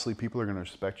 Obviously, people are gonna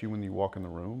respect you when you walk in the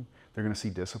room. They're gonna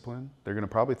see discipline. They're gonna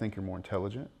probably think you're more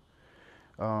intelligent.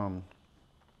 I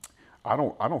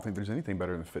don't think there's anything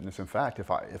better than fitness. In fact, if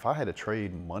I had to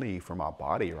trade money for my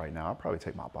body right now, I'd probably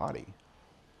take my body,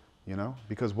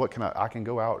 because what can I can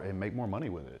go out and make more money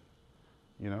with it.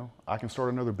 I can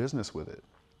start another business with it.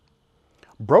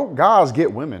 Broke guys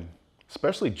get women,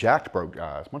 especially jacked broke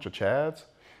guys. Bunch of chads.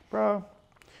 Bro,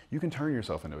 you can turn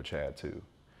yourself into a chad too.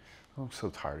 I'm so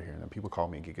tired of hearing that. People call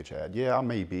me a giga chad. Yeah, I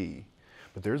may be.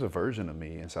 But there's a version of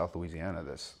me in South Louisiana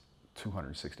that's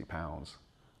 260 pounds,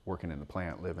 working in the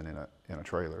plant, living in a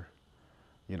trailer.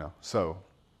 So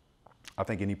I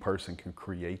think any person can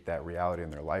create that reality in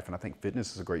their life. And I think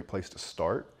fitness is a great place to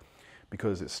start,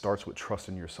 because it starts with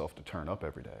trusting yourself to turn up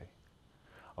every day.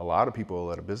 A lot of people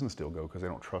let a business deal go because they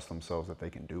don't trust themselves that they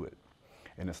can do it.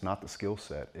 And it's not the skill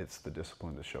set, it's the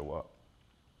discipline to show up.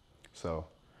 So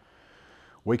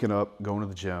waking up, going to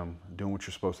the gym, doing what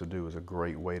you're supposed to do is a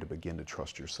great way to begin to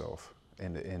trust yourself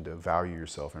and to value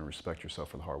yourself and respect yourself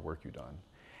for the hard work you've done.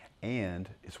 And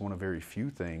it's one of very few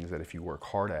things that if you work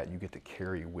hard at, you get to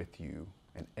carry with you,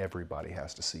 and everybody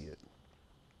has to see it.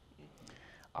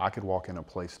 I could walk in a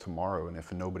place tomorrow, and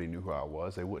if nobody knew who I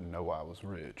was, they wouldn't know I was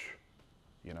rich,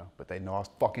 but they know I was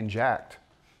fucking jacked.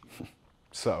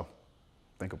 So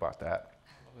think about that.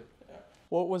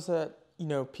 What was that,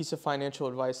 piece of financial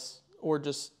advice or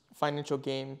just financial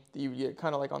game that you get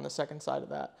kind of like on the second side of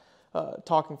that?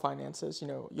 Talking finances,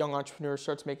 young entrepreneur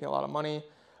starts making a lot of money.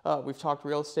 We've talked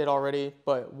real estate already,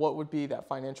 but what would be that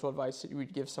financial advice that you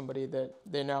would give somebody that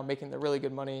they're now making the really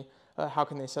good money? How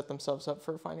can they set themselves up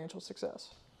for financial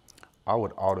success? I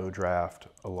would auto draft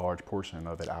a large portion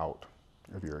of it out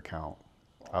of your account.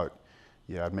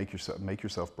 I'd make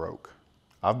yourself broke.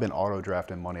 I've been auto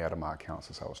drafting money out of my account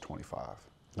since I was 25,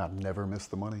 and I've never missed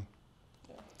the money.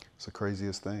 Yeah. It's the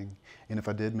craziest thing. And if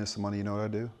I did miss the money, you know what I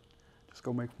do? Just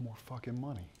go make more fucking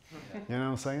money. You know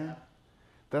what I'm saying?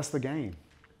 That's the game.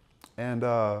 And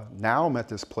now I'm at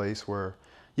this place where,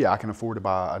 yeah, I can afford to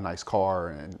buy a nice car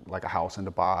and like a house in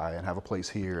Dubai and have a place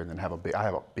here and then I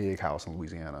have a big house in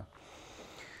Louisiana.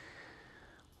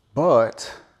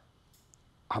 But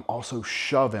I'm also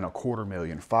shoving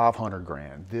 $250,000, 500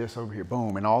 grand, this over here,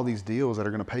 boom, and all these deals that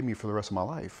are gonna pay me for the rest of my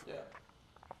life. Yeah.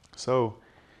 So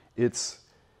it's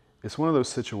one of those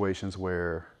situations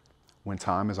where when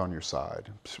time is on your side,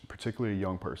 particularly a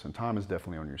young person, time is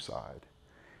definitely on your side.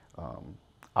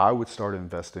 I would start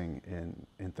investing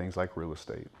in things like real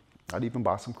estate. I'd even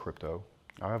buy some crypto.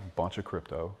 I have a bunch of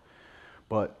crypto,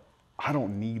 but I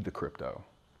don't need the crypto.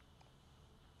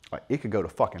 Like, it could go to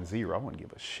fucking zero. I wouldn't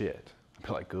give a shit. I'd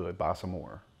be like, good, buy some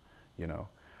more, you know?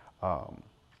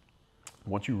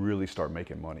 Once you really start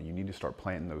making money, you need to start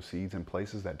planting those seeds in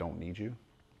places that don't need you.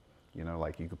 You know,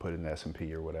 like you could put it in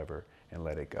S&P or whatever and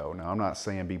let it go. Now, I'm not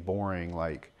saying be boring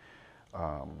like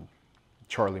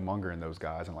Charlie Munger and those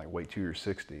guys and like wait till you're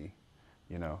 60,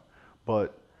 you know,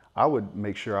 but I would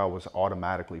make sure I was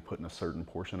automatically putting a certain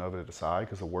portion of it aside,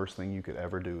 because the worst thing you could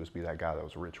ever do is be that guy that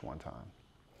was rich one time.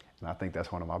 And I think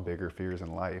that's one of my bigger fears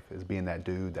in life, is being that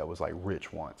dude that was like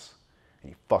rich once and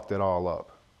he fucked it all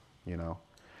up, you know?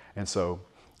 And so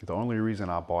the only reason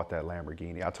I bought that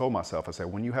Lamborghini, I told myself, I said,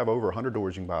 when you have over 100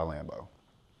 doors, you can buy a Lambo.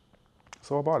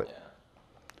 So I bought it. Yeah.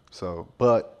 So,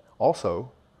 but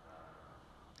also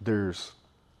there's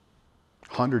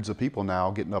hundreds of people now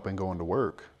getting up and going to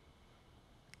work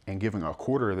and giving a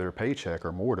quarter of their paycheck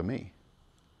or more to me.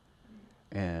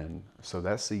 And so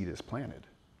that seed is planted.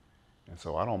 And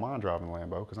so I don't mind driving a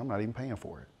Lambo because I'm not even paying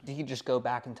for it. If you could just go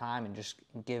back in time and just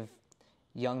give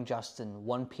young Justin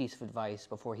one piece of advice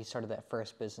before he started that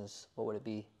first business, what would it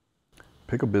be?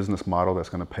 Pick a business model that's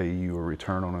going to pay you a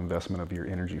return on investment of your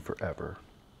energy forever.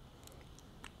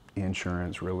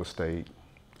 Insurance, real estate,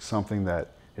 something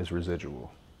that is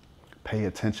residual. Pay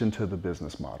attention to the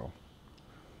business model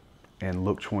and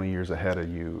look 20 years ahead of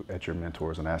you at your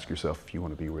mentors and ask yourself if you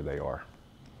want to be where they are.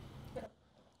 Yeah.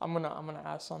 I'm gonna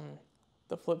ask on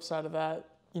the flip side of that.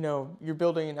 You know, you're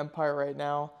building an empire right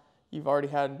now. You've already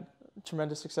had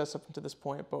tremendous success up until this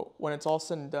point, but when it's all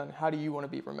said and done, how do you want to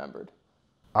be remembered?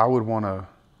 I would want to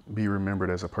be remembered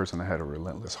as a person that had a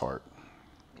relentless heart.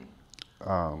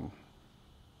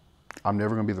 I'm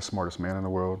never going to be the smartest man in the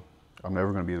world. I'm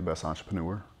never going to be the best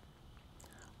entrepreneur,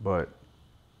 but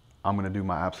I'm going to do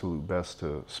my absolute best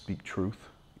to speak truth,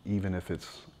 even if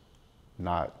it's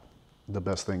not the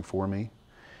best thing for me.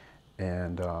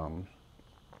 And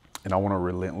I want to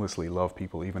relentlessly love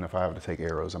people, even if I have to take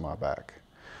arrows in my back.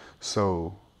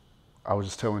 So I was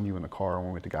just telling you in the car when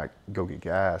we went to go get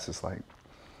gas, it's like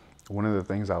one of the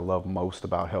things I love most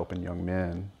about helping young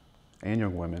men and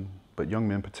young women, but young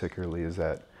men particularly, is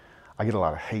that I get a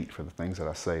lot of hate for the things that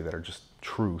I say that are just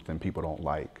truth and people don't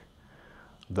like.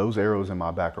 Those arrows in my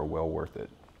back are well worth it,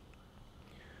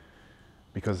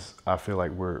 because I feel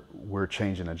like we're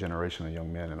changing a generation of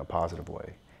young men in a positive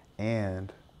way.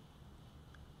 And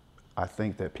I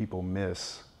think that people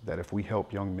miss that if we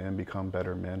help young men become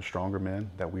better men, stronger men,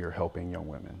 that we are helping young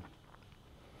women.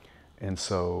 And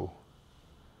so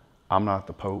I'm not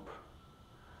the Pope.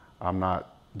 I'm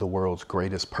not the world's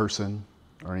greatest person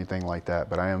or anything like that,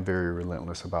 but I am very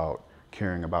relentless about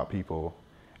caring about people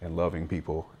and loving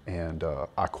people, and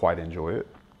I quite enjoy it.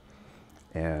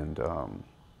 And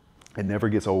it never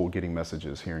gets old getting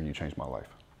messages, hearing you changed my life.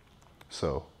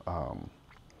 So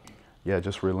yeah,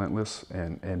 just relentless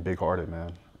and big-hearted,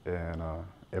 man. And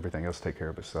everything else take care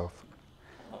of itself.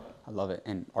 I love it.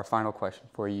 And our final question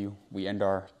for you, we end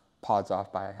our pods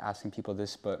off by asking people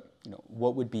this, but you know,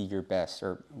 what would be your best,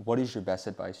 or what is your best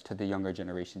advice to the younger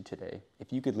generation today?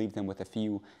 If you could leave them with a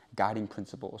few guiding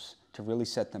principles to really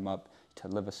set them up to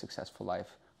live a successful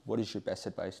life, what is your best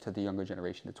advice to the younger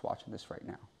generation that's watching this right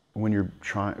now?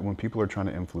 When people are trying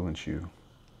to influence you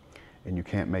and you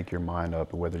can't make your mind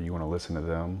up whether you want to listen to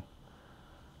them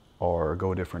or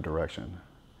go a different direction,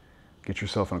 get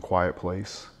yourself in a quiet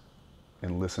place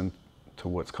and listen to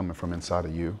what's coming from inside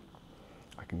of you.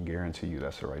 I can guarantee you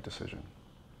that's the right decision.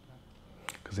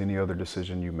 Because any other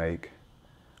decision you make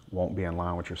won't be in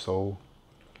line with your soul,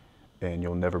 and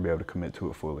you'll never be able to commit to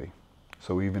it fully.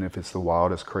 So even if it's the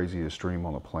wildest, craziest dream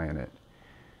on the planet,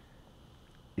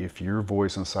 if your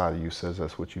voice inside of you says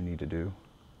that's what you need to do,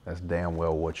 that's damn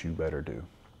well what you better do.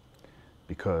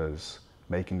 Because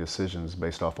making decisions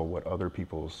based off of what other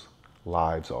people's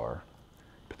lives are,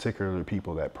 particularly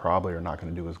people that probably are not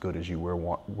going to do as good as you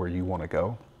where you want to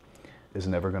go, is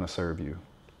never going to serve you.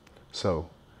 So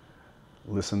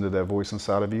listen to that voice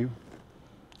inside of you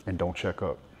and don't check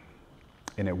up.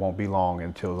 And it won't be long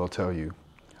until they'll tell you,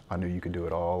 I knew you could do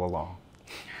it all along.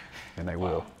 And they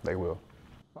will. They will.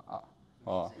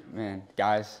 Well, man,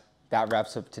 guys, that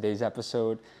wraps up today's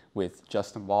episode with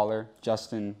Justin Waller.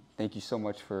 Justin, thank you so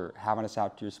much for having us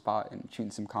out to your spot and shooting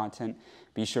some content.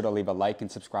 Be sure to leave a like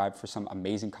and subscribe for some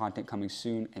amazing content coming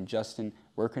soon. And Justin,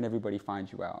 where can everybody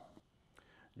find you out?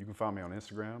 You can find me on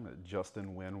Instagram at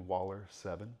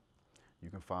JustinWinWaller7. You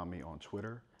can find me on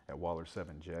Twitter at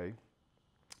Waller7J. You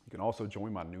can also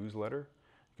join my newsletter.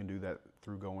 You can do that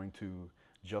through going to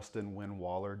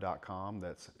JustinWinWaller.com.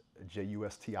 That's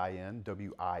JustinWinn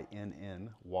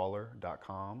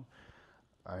Waller.com.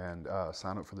 And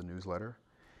sign up for the newsletter.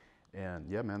 And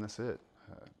yeah, man, that's it.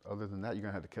 Other than that, you're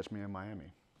gonna have to catch me in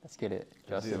Miami. Let's get it.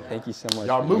 Justin, thank you so much.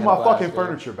 Y'all for move being my a blast, fucking man.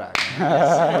 furniture back.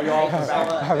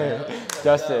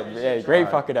 Justin, yeah,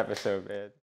 great fucking episode, man.